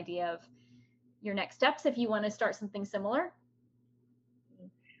kind of an idea of your next steps if you want to start something similar.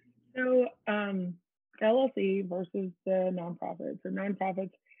 So LLC versus the nonprofits. So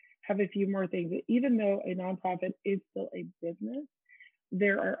nonprofits have a few more things. Even though a nonprofit is still a business,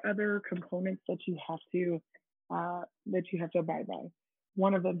 there are other components that you have to abide by.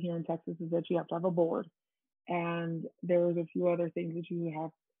 One of them here in Texas is that you have to have a board, and there's a few other things that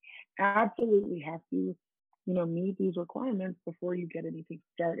you absolutely have to, meet these requirements before you get anything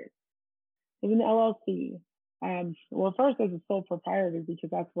started. As an LLC, well, first as a sole proprietor, because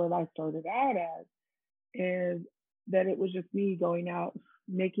that's where I started out as, is that it was just me going out,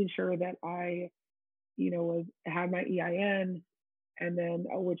 making sure that I, had my EIN, and then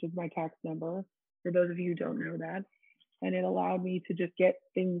which is my tax number, for those of you who don't know that. And it allowed me to just get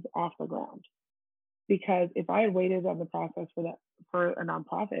things off the ground. Because if I had waited on the process for a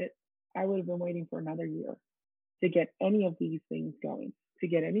nonprofit, I would have been waiting for another year to get any of these things going, to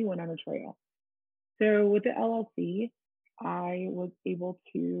get anyone on a trail. So with the LLC, I was able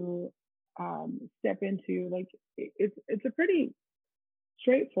to step into, like, it's a pretty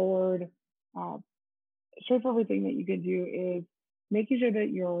straightforward thing that you can do is making sure that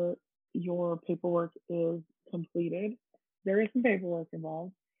your paperwork is completed. There is some paperwork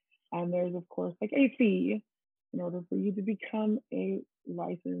involved, and there's of course like a fee in order for you to become a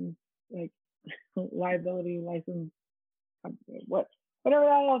licensed, like, liability license, whatever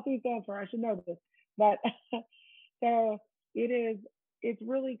that LLC stands for. I should know this, but so it's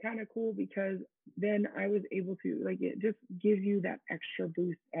really kind of cool, because then I was able to, like, it just gives you that extra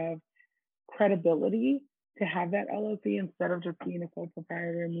boost of credibility to have that LLC, instead of just being a sole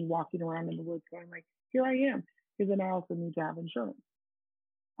proprietor and me walking around in the woods going like, here I am, because then I also need to have insurance.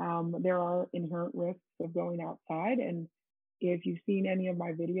 There are inherent risks of going outside, and if you've seen any of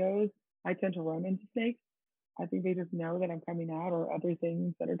my videos, I tend to run into snakes. I think they just know that I'm coming out, or other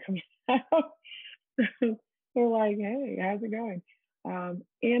things that are coming out. They're like, hey, how's it going?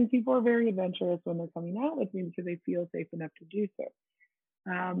 And people are very adventurous when they're coming out with me, because they feel safe enough to do so.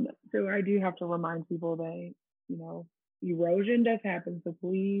 So I do have to remind people that, erosion does happen. So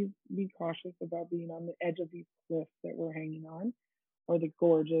please be cautious about being on the edge of these cliffs that we're hanging on, or the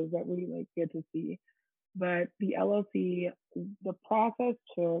gorges that we get to see. But the LLC, the process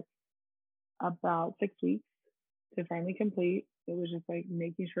took about 6 weeks to finally complete. It was just like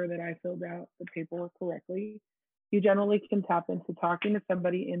making sure that I filled out the paperwork correctly. You generally can tap into talking to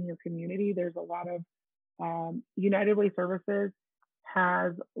somebody in your community. There's a lot of United Way Services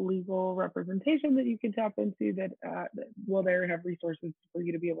has legal representation that you can tap into, that will there have resources for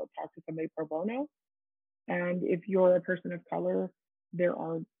you to be able to talk to somebody pro bono. And if you're a person of color, there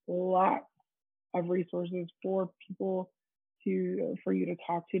are lots of resources for people for you to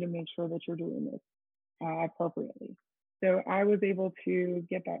talk to make sure that you're doing this appropriately. So I was able to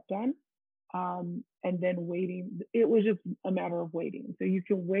get that done, and then waiting. It was just a matter of waiting. So you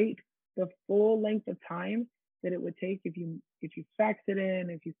can wait the full length of time that it would take if you fax it in,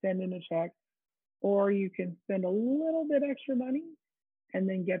 if you send in a check, or you can spend a little bit extra money and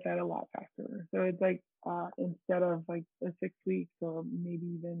then get that a lot faster. So it's like instead of like 6 weeks, or maybe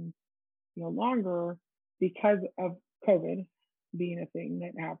even longer, because of COVID being a thing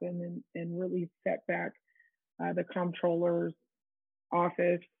that happened and really set back the comptroller's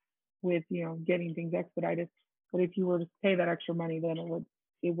office with getting things expedited. But if you were to pay that extra money, then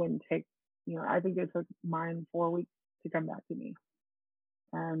it wouldn't take. I think it took mine 4 weeks to come back to me.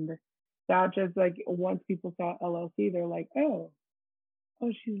 And that just, like, once people saw LLC, they're like, oh,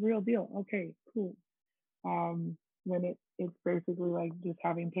 she's real deal. Okay, cool. When it's basically like just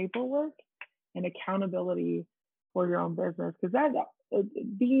having paperwork and accountability for your own business. Because that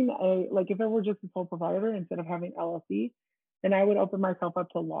being if it were just a sole proprietor instead of having LLC, then I would open myself up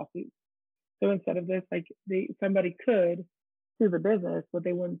to lawsuits. So instead of this, like, somebody could sue the business, but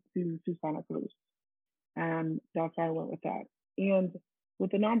they wouldn't sue Santa Cruz. And that's why I went with that. And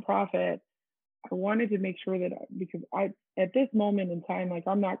with the nonprofit, I wanted to make sure that, because at this moment in time, like,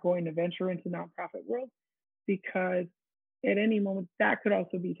 I'm not going to venture into nonprofit world, because at any moment that could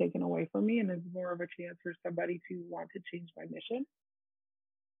also be taken away from me, and there's more of a chance for somebody to want to change my mission.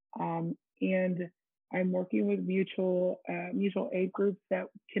 And I'm working with mutual aid groups that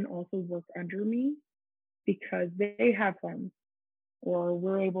can also work under me, because they have funds, or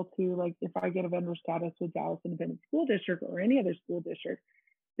we're able to, like, if I get a vendor status with Dallas Independent School District or any other school district,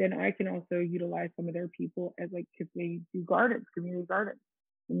 then I can also utilize some of their people as, like, if they do gardens, community gardens.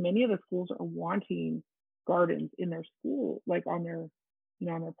 And many of the schools are wanting gardens in their school, like on their,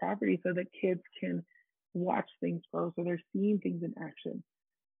 on their property, so that kids can watch things grow, so they're seeing things in action.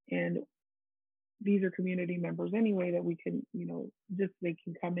 And these are community members anyway that we can, just they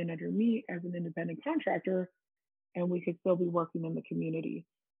can come in under me as an independent contractor, and we could still be working in the community,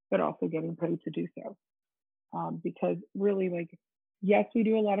 but also getting paid to do so. Because really, like, yes, we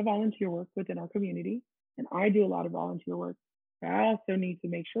do a lot of volunteer work within our community, and I do a lot of volunteer work. But I also need to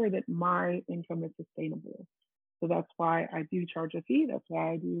make sure that my income is sustainable. So that's why I do charge a fee. That's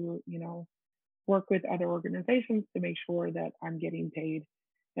why I do, work with other organizations to make sure that I'm getting paid.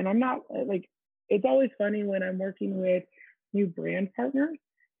 And I'm not like, it's always funny when I'm working with new brand partners,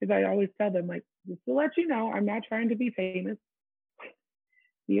 because I always tell them, like, just to let you know, I'm not trying to be famous.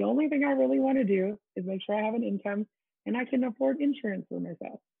 The only thing I really want to do is make sure I have an income and I can afford insurance for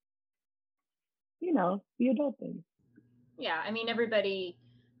myself. The adult things. Yeah, I mean, everybody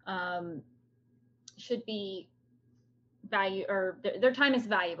should be value, or their time is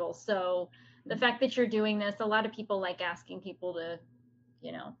valuable. So the fact that you're doing this, a lot of people like asking people to,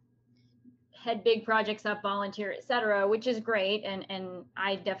 head big projects up, volunteer, etc., which is great. And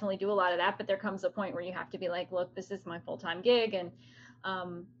I definitely do a lot of that, but there comes a point where you have to be like, look, this is my full-time gig. And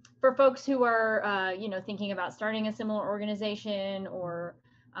for folks who are, thinking about starting a similar organization or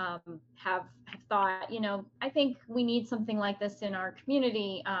have thought, I think we need something like this in our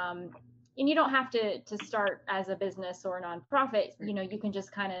community. And you don't have to start as a business or a nonprofit. You can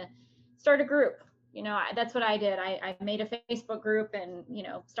just kind of start a group. That's what I did. I made a Facebook group and,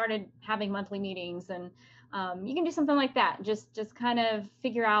 started having monthly meetings, and you can do something like that. Just kind of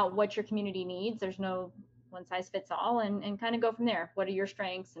figure out what your community needs. There's no one size fits all, and kind of go from there. What are your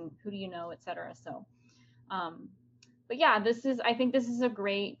strengths and who do you know, et cetera. So, but yeah, I think this is a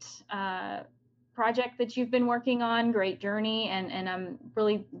great project that you've been working on, great journey. And I'm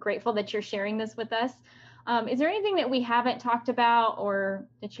really grateful that you're sharing this with us. Is there anything that we haven't talked about or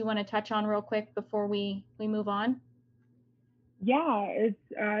that you want to touch on real quick before we move on? Yeah,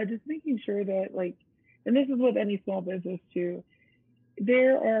 it's just making sure that, like, and this is with any small business too,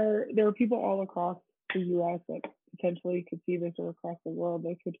 there are people all across the U.S. that potentially could see this, or across the world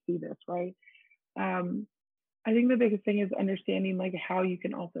that could see this, right? I think the biggest thing is understanding, like, how you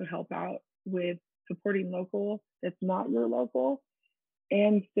can also help out with supporting local that's not your local,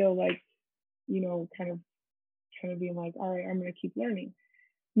 and still, like, kind of being like, all right, I'm going to keep learning.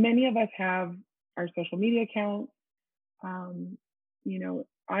 Many of us have our social media accounts.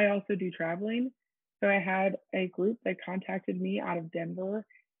 I also do traveling. So I had a group that contacted me out of Denver,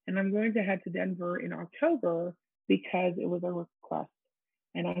 and I'm going to head to Denver in October because it was a request.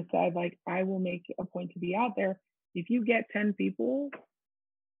 And I said, like, I will make a point to be out there. If you get 10 people,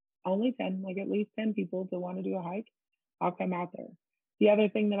 only 10, like at least 10 people to want to do a hike, I'll come out there. The other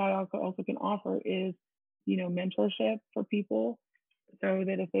thing that I also can offer is, mentorship for people, so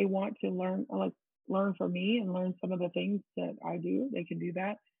that if they want to learn from me and learn some of the things that I do, they can do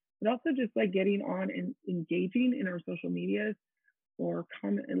that. But also just like getting on and engaging in our social medias, or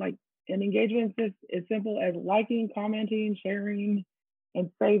comment, and engagement is as simple as liking, commenting, sharing, and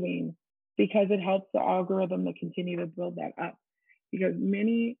saving, because it helps the algorithm to continue to build that up. Because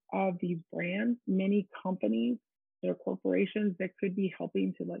many of these brands, many companies, there are corporations that could be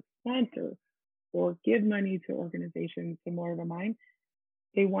helping to sponsor or give money to organizations similar to mine.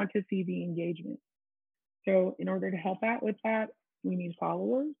 They want to see the engagement. So in order to help out with that, we need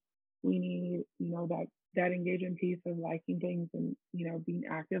followers. We need, that engagement piece of liking things and, being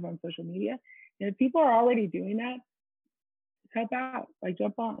active on social media. And if people are already doing that, help out,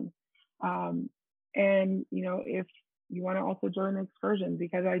 jump on. And, if you want to also join excursions,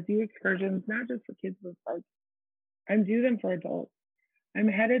 because I do excursions, not just for kids, but I do them for adults. I'm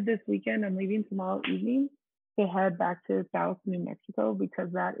headed this weekend. I'm leaving tomorrow evening to head back to South New Mexico,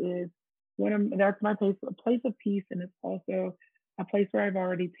 because that is that's my place, a place of peace, and it's also a place where I've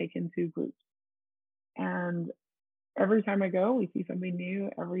already taken 2 groups. And every time I go, we see something new.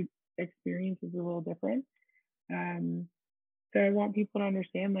 Every experience is a little different. So I want people to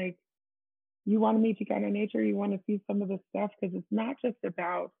understand, you want to meet Chicana nature, you want to see some of this stuff, because it's not just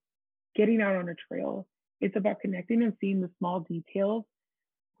about getting out on a trail. It's about connecting and seeing the small details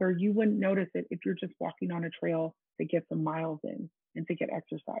where you wouldn't notice it if you're just walking on a trail to get some miles in and to get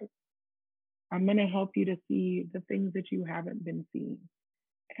exercise. I'm going to help you to see the things that you haven't been seeing,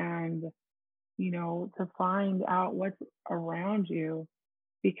 and, to find out what's around you,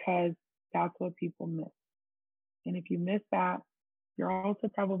 because that's what people miss. And if you miss that, you're also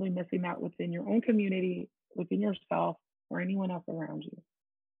probably missing that within your own community, within yourself, or anyone else around you.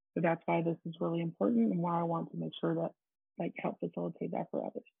 So that's why this is really important, and why I want to make sure that help facilitate that for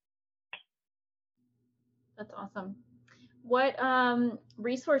others. That's awesome. What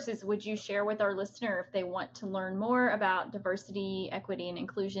resources would you share with our listener if they want to learn more about diversity, equity, and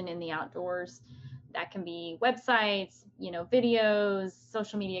inclusion in the outdoors? That can be websites, videos,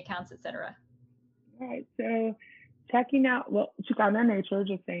 social media accounts, etc. All right. So checking out, Chicana Nature,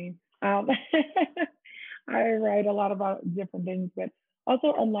 just saying. I write a lot about different things, but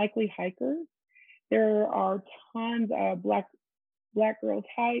also unlikely hikers. There are tons of Black Girls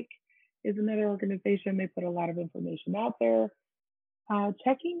Hike is another organization. They put a lot of information out there.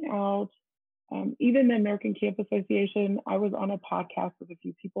 Checking out even the American Camp Association. I was on a podcast with a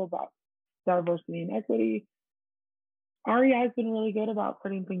few people about diversity and equity. REI has been really good about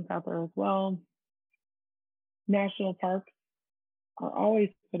putting things out there as well. National parks are always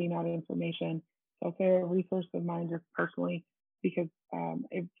putting out information. So they're a resource of mine just personally, because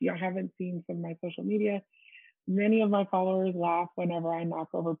if you haven't seen some of my social media, many of my followers laugh whenever I knock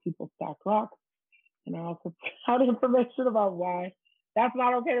over people's stacked rocks. And I also put out information about why that's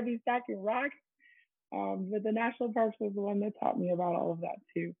not okay to be stacking rocks. But the national parks was the one that taught me about all of that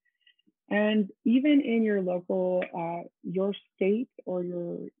too. And even in your local, your state or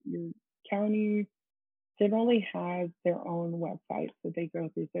your county generally has their own websites that they go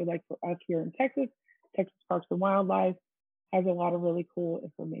through. So like for us here in Texas, Texas Parks and Wildlife has a lot of really cool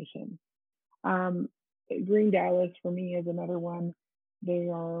information. Green Dallas for me is another one.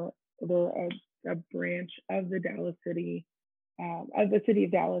 They're a branch of the Dallas city, of the city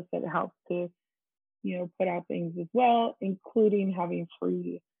of Dallas, that helps to, put out things as well, including having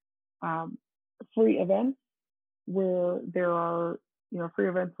free events where there are, free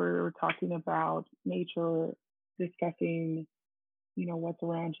events where we're talking about nature, discussing, what's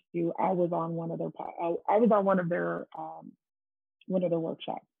around you. I was on one of their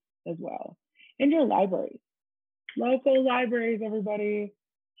workshops as well. And your libraries, local libraries, everybody,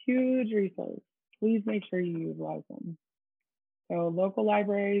 huge resource. Please make sure you utilize them. So local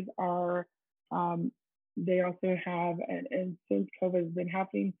libraries are, they also have, and since COVID has been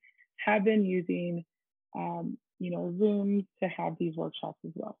happening, have been using, Zoom to have these workshops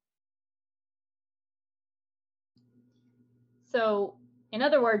as well. So in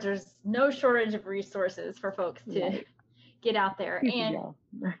other words, there's no shortage of resources for folks to get out there. And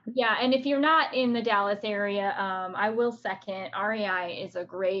yeah, and if you're not in the Dallas area, I will second, REI is a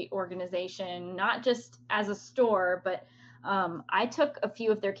great organization, not just as a store, but I took a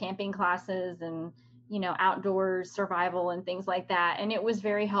few of their camping classes and, outdoors survival and things like that. And it was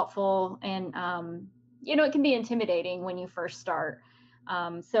very helpful. And, it can be intimidating when you first start.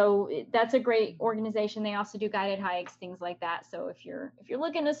 So that's a great organization. They also do guided hikes, things like that. So if you're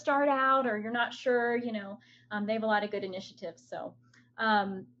looking to start out or you're not sure, they have a lot of good initiatives. So,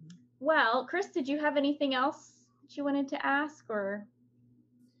 well, Chris, did you have anything else that you wanted to ask, or?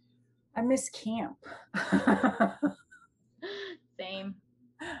 I miss camp. Same.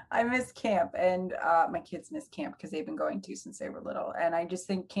 I miss camp, and my kids miss camp because they've been going to since they were little. And I just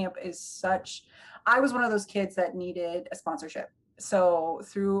think camp is I was one of those kids that needed a sponsorship. So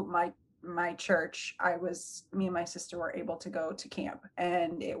through my church, me and my sister were able to go to camp,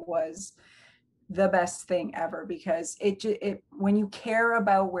 and it was the best thing ever, because it when you care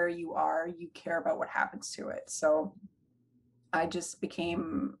about where you are, you care about what happens to it. So I just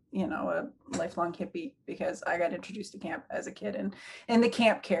became, a lifelong hippie because I got introduced to camp as a kid, and the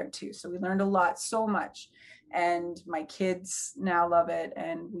camp cared too. So we learned a lot, so much, and my kids now love it,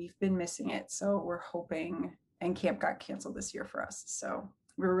 and we've been missing it. So we're hoping, and camp got canceled this year for us. So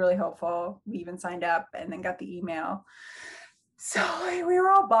we were really hopeful. We even signed up and then got the email. So we were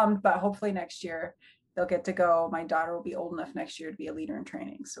all bummed, but hopefully next year they'll get to go. My daughter will be old enough next year to be a leader in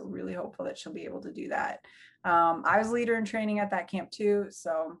training. So really hopeful that she'll be able to do that. I was leader in training at that camp too.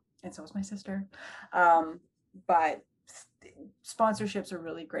 And so was my sister. But sponsorships are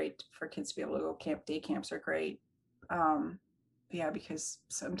really great for kids to be able to go camp. Day camps are great. Because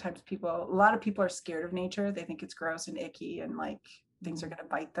sometimes a lot of people are scared of nature. They think it's gross and icky and like things are going to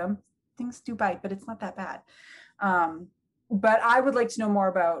bite them. Things do bite, but it's not that bad. But I would like to know more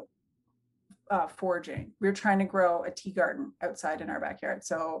about foraging. We're trying to grow a tea garden outside in our backyard.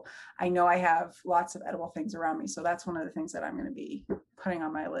 So I know I have lots of edible things around me. So that's one of the things that I'm going to be putting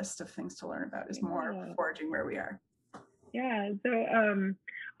on my list of things to learn about, is more foraging where we are. Yeah. So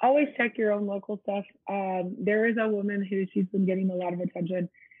always check your own local stuff. There is a woman she's been getting a lot of attention.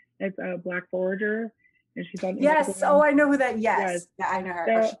 It's a Black Forager, and she's on Yes. Instagram. Oh, I know who that. Yes. Yeah, I know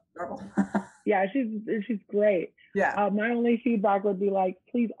her. So, yeah, she's great. Yeah. My only feedback would be like,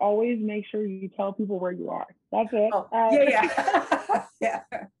 please always make sure you tell people where you are. That's it. Oh, yeah. Yeah.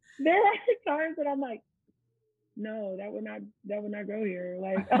 There are times that I'm like, no, that would not go here.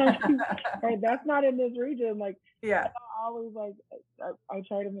 Like, or that's not in this region. Like, yeah. I always I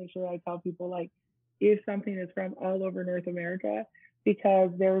try to make sure I tell people, like, if something is from all over North America,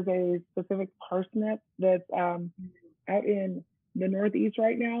 because there's a specific parsnip that's out in the Northeast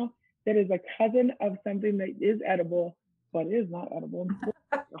right now that is a cousin of something that is edible, but is not edible.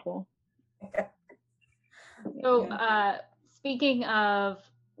 So, speaking of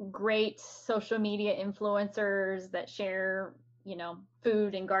great social media influencers that share,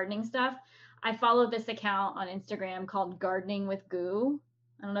 food and gardening stuff, I follow this account on Instagram called Gardening with Goo.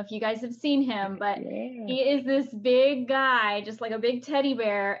 I don't know if you guys have seen him, but he is this big guy, just like a big teddy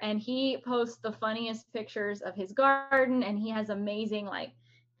bear, and he posts the funniest pictures of his garden, and he has amazing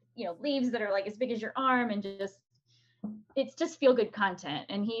leaves that are like as big as your arm, and it's just feel good content.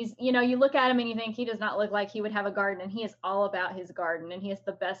 And he's, you look at him and you think he does not look like he would have a garden, and he is all about his garden, and he has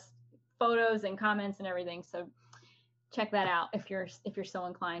the best photos and comments and everything. So check that out if you're so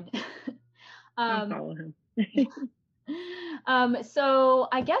inclined. I'll follow him. So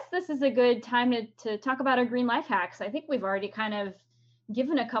I guess this is a good time to talk about our green life hacks. I think we've already kind of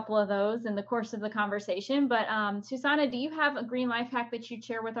given a couple of those in the course of the conversation, but Susanna, do you have a green life hack that you'd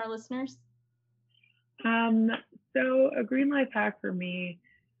share with our listeners? So a green life hack for me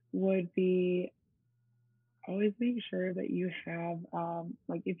would be always make sure that you have,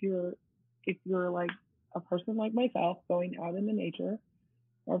 like if you're like a person like myself going out in the nature,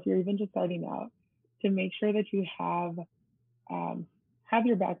 or if you're even just starting out, to make sure that you have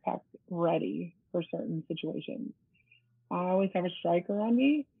your backpack ready for certain situations. I always have a striker on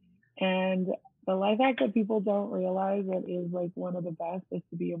me, and the life hack that people don't realize that is like one of the best is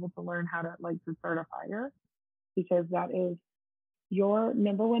to be able to learn how to start a fire, because that is your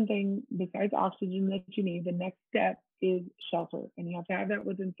number one thing besides oxygen that you need. The next step is shelter, and you have to have that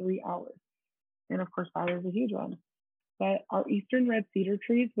within 3 hours. And of course, fire is a huge one. But our eastern red cedar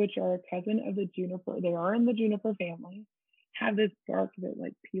trees, which are a cousin of the juniper, they are in the juniper family, have this bark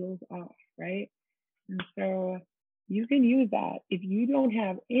that peels off, right? And so you can use that if you don't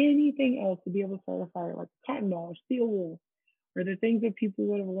have anything else to be able to start a fire, like cotton ball or steel wool, or the things that people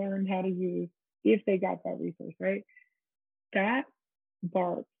would have learned how to use if they got that resource, right? That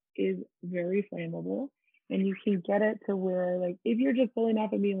bark is very flammable, and you can get it to where, if you're just pulling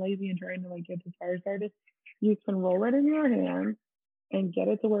off and being lazy and trying to get the fire started, you can roll it in your hand and get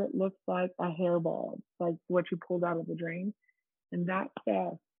it to where it looks like a hairball, like what you pulled out of the drain. And that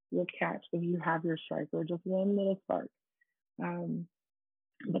stuff will catch if you have your striker, just one little spark.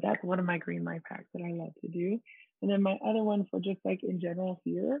 But that's one of my green life hacks that I love to do. And then my other one for just in general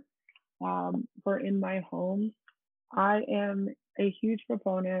here, for in my home, I am a huge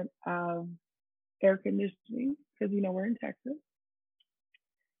proponent of air conditioning, because we're in Texas,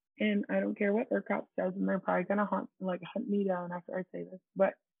 and I don't care what ERCOT says, and they're probably gonna hunt me down after I say this,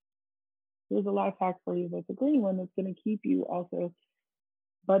 but here's a life hack for you that's a green one that's gonna keep you also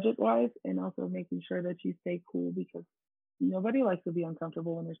budget wise, and also making sure that you stay cool, because nobody likes to be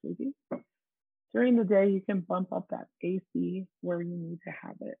uncomfortable when they're sleeping. During the day, you can bump up that AC where you need to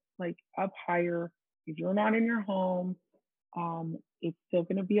have it, up higher. If you're not in your home, it's still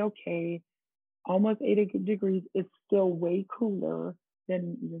going to be okay. Almost 80 degrees is still way cooler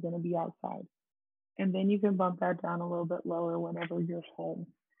than you're going to be outside. And then you can bump that down a little bit lower whenever you're home.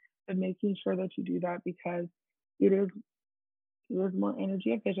 But making sure that you do that, because it is more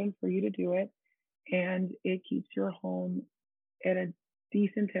energy efficient for you to do it, and it keeps your home at a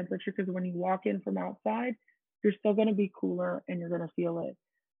decent temperature, because when you walk in from outside, you're still going to be cooler and you're going to feel it.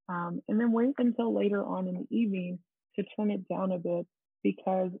 And then wait until later on in the evening to turn it down a bit,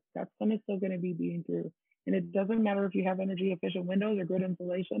 because that sun is still going to be beating through. And it doesn't matter if you have energy efficient windows or good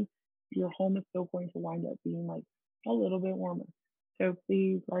insulation, your home is still going to wind up being a little bit warmer. So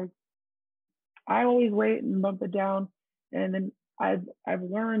please, I always wait and bump it down. And then I've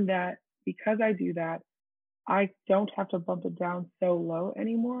learned that because I do that, I don't have to bump it down so low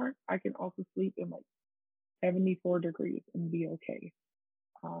anymore. I can also sleep in 74 degrees and be okay.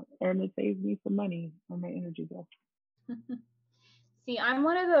 And it saves me some money on my energy bill. See, I'm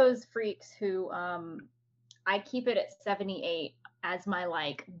one of those freaks who I keep it at 78 as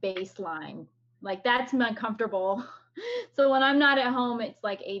my baseline. That's my comfortable. So when I'm not at home, it's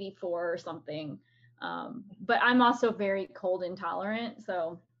 84 or something. But I'm also very cold intolerant.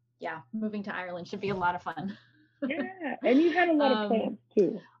 So yeah, moving to Ireland should be a lot of fun. Yeah, and you had a lot of plants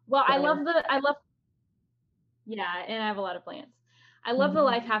too. Well, so. Yeah, and I have a lot of plants. I love the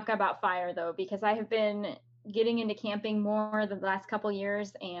life hack about fire though, because I have been getting into camping more the last couple of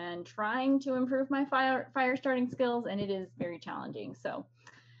years and trying to improve my fire starting skills, and it is very challenging. So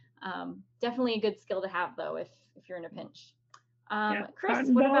definitely a good skill to have though if you're in a pinch. Chris,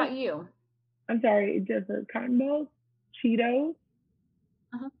 cotton what balls? About you? I'm sorry, just cotton balls, Cheetos,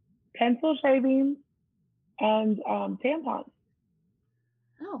 pencil shavings, and tampons.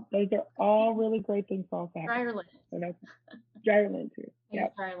 Oh, those are all really great things to also have. Dryer lint. So that's dryer lint too. Yeah,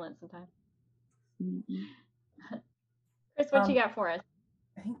 dryer lint sometimes. Chris, what you got for us?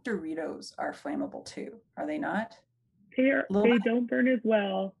 I think Doritos are flammable too. Are they not? They don't burn as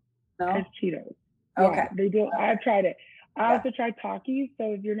well as Cheetos. Okay. Yeah, they do. Okay. I've tried it. I also tried Takis.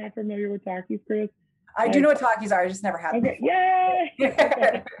 So if you're not familiar with Takis, Chris, I do know what Takis are. I just never had them. Okay. Yeah.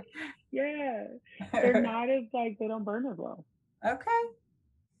 Yeah. They're not as they don't burn as well. Okay.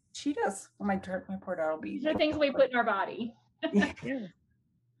 Cheetos. Oh, my poor dog will be. These are things we put in our body. Yeah.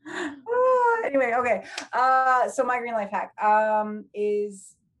 Anyway, okay. So my green life hack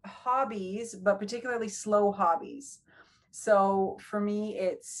is hobbies, but particularly slow hobbies. So for me,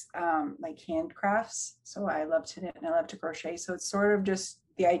 it's like handcrafts. So I love to knit and I love to crochet. So it's sort of just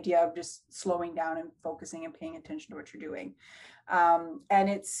the idea of just slowing down and focusing and paying attention to what you're doing. And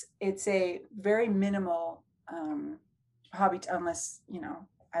it's a very minimal hobby, unless,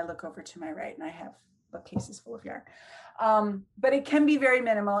 I look over to my right and I have bookcases full of yarn. But it can be very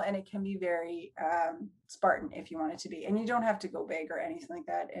minimal and it can be very Spartan if you want it to be. And you don't have to go big or anything like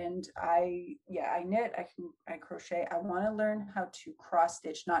that. And I knit, I crochet. I want to learn how to cross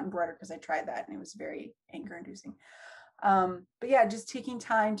stitch, not embroider, because I tried that and it was very anger inducing. But yeah, just taking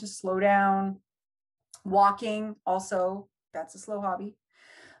time to slow down. Walking also, that's a slow hobby.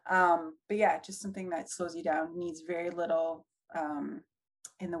 But yeah, just something that slows you down, needs very little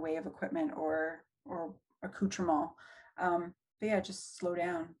in the way of equipment or accoutrement. But yeah, just slow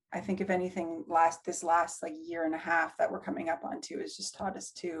down. I think if anything, this last year and a half that we're coming up onto has just taught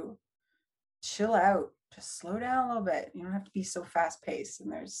us to chill out, just slow down a little bit. You don't have to be so fast paced,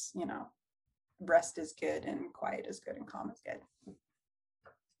 and there's, rest is good and quiet is good and calm is good.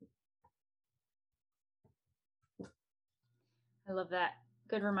 I love that.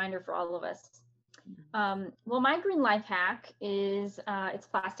 Good reminder for all of us. Well, my green life hack is it's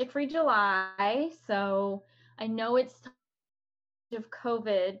Plastic Free July. So I know it's of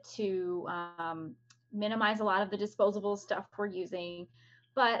COVID to minimize a lot of the disposable stuff we're using,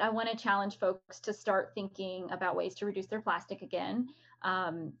 but I want to challenge folks to start thinking about ways to reduce their plastic again.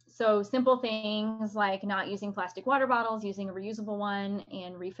 So simple things like not using plastic water bottles, using a reusable one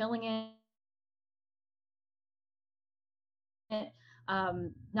and refilling it.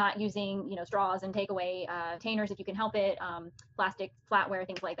 Not using, straws and takeaway containers if you can help it, plastic flatware,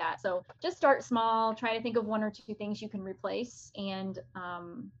 things like that. So just start small, try to think of 1 or 2 things you can replace, and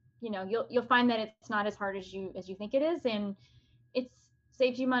you'll find that it's not as hard as you think it is, and it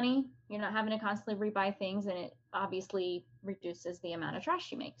saves you money. You're not having to constantly rebuy things, and it obviously reduces the amount of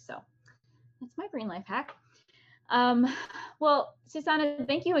trash you make. So that's my green life hack. Well, Susanna,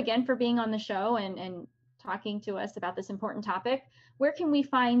 thank you again for being on the show and talking to us about this important topic. Where can we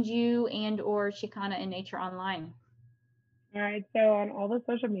find you and or Chicana in Nature online? All right, so on all the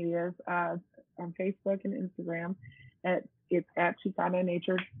social medias, on Facebook and Instagram, it's at Chicana in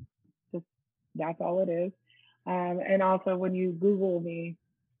Nature. Just that's all it is. And also when you Google me,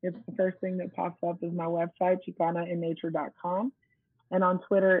 it's the first thing that pops up is my website, chicanainnature.com. And on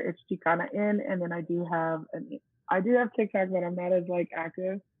Twitter, it's ChicanaIn. And then I do have TikTok, but I'm not as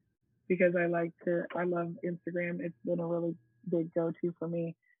active, because I love Instagram. It's been a really big go-to for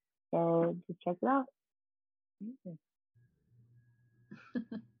me. So just check it out. Okay.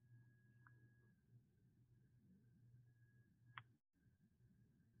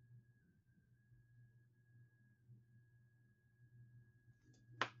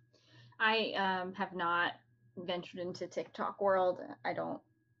 I have not ventured into TikTok world. I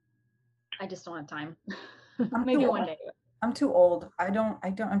just don't have time. Maybe one day. I'm too old.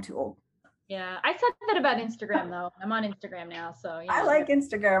 I'm too old. Yeah, I said that about Instagram though. I'm on Instagram now, so I like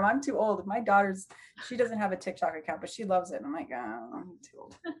Instagram. I'm too old. My daughter's, she doesn't have a TikTok account, but she loves it. I'm like, oh, I'm too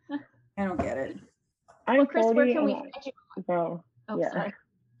old. I don't get it. Well, Chris, where can we find you? So, yeah. Sorry.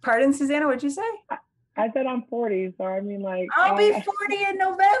 Pardon, Susanna, what'd you say? I said I'm 40, so I mean I'll be 40 in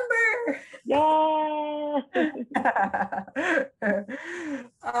November. Yeah.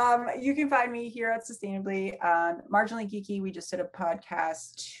 You can find me here at Sustainably on Marginally Geeky. We just did a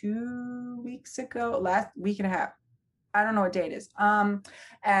podcast 2 weeks ago, last week and a half. I don't know what day it is.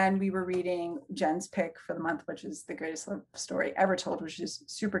 And we were reading Jen's pick for the month, which is The Greatest Love Story Ever Told, which is a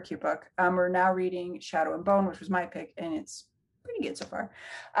super cute book. We're now reading Shadow and Bone, which was my pick, and it's pretty good so far.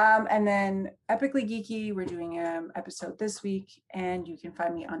 And then Epically Geeky, we're doing an episode this week, and you can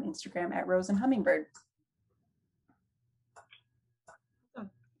find me on Instagram at Rose and Hummingbird.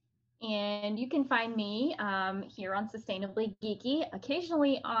 And you can find me here on Sustainably Geeky,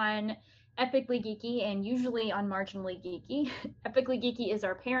 occasionally on Epically Geeky, and usually on Marginally Geeky. Epically Geeky is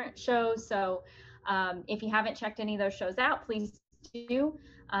our parent show, so if you haven't checked any of those shows out, please do.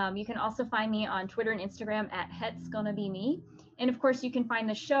 You can also find me on Twitter and Instagram at Het's Gonna Be Me. And of course, you can find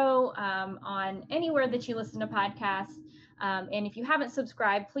the show on anywhere that you listen to podcasts. And if you haven't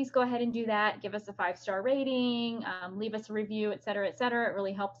subscribed, please go ahead and do that. Give us a 5-star rating, leave us a review, et cetera, et cetera. It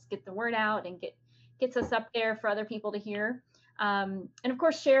really helps get the word out and gets us up there for other people to hear. And of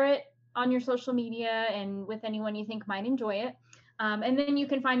course, share it on your social media and with anyone you think might enjoy it. And then you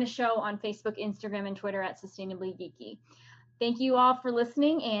can find the show on Facebook, Instagram, and Twitter at Sustainably Geeky. Thank you all for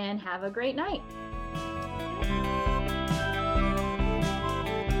listening and have a great night.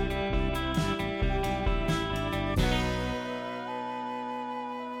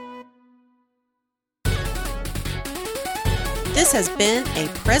 This has been a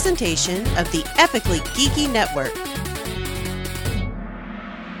presentation of the Epically Geeky Network.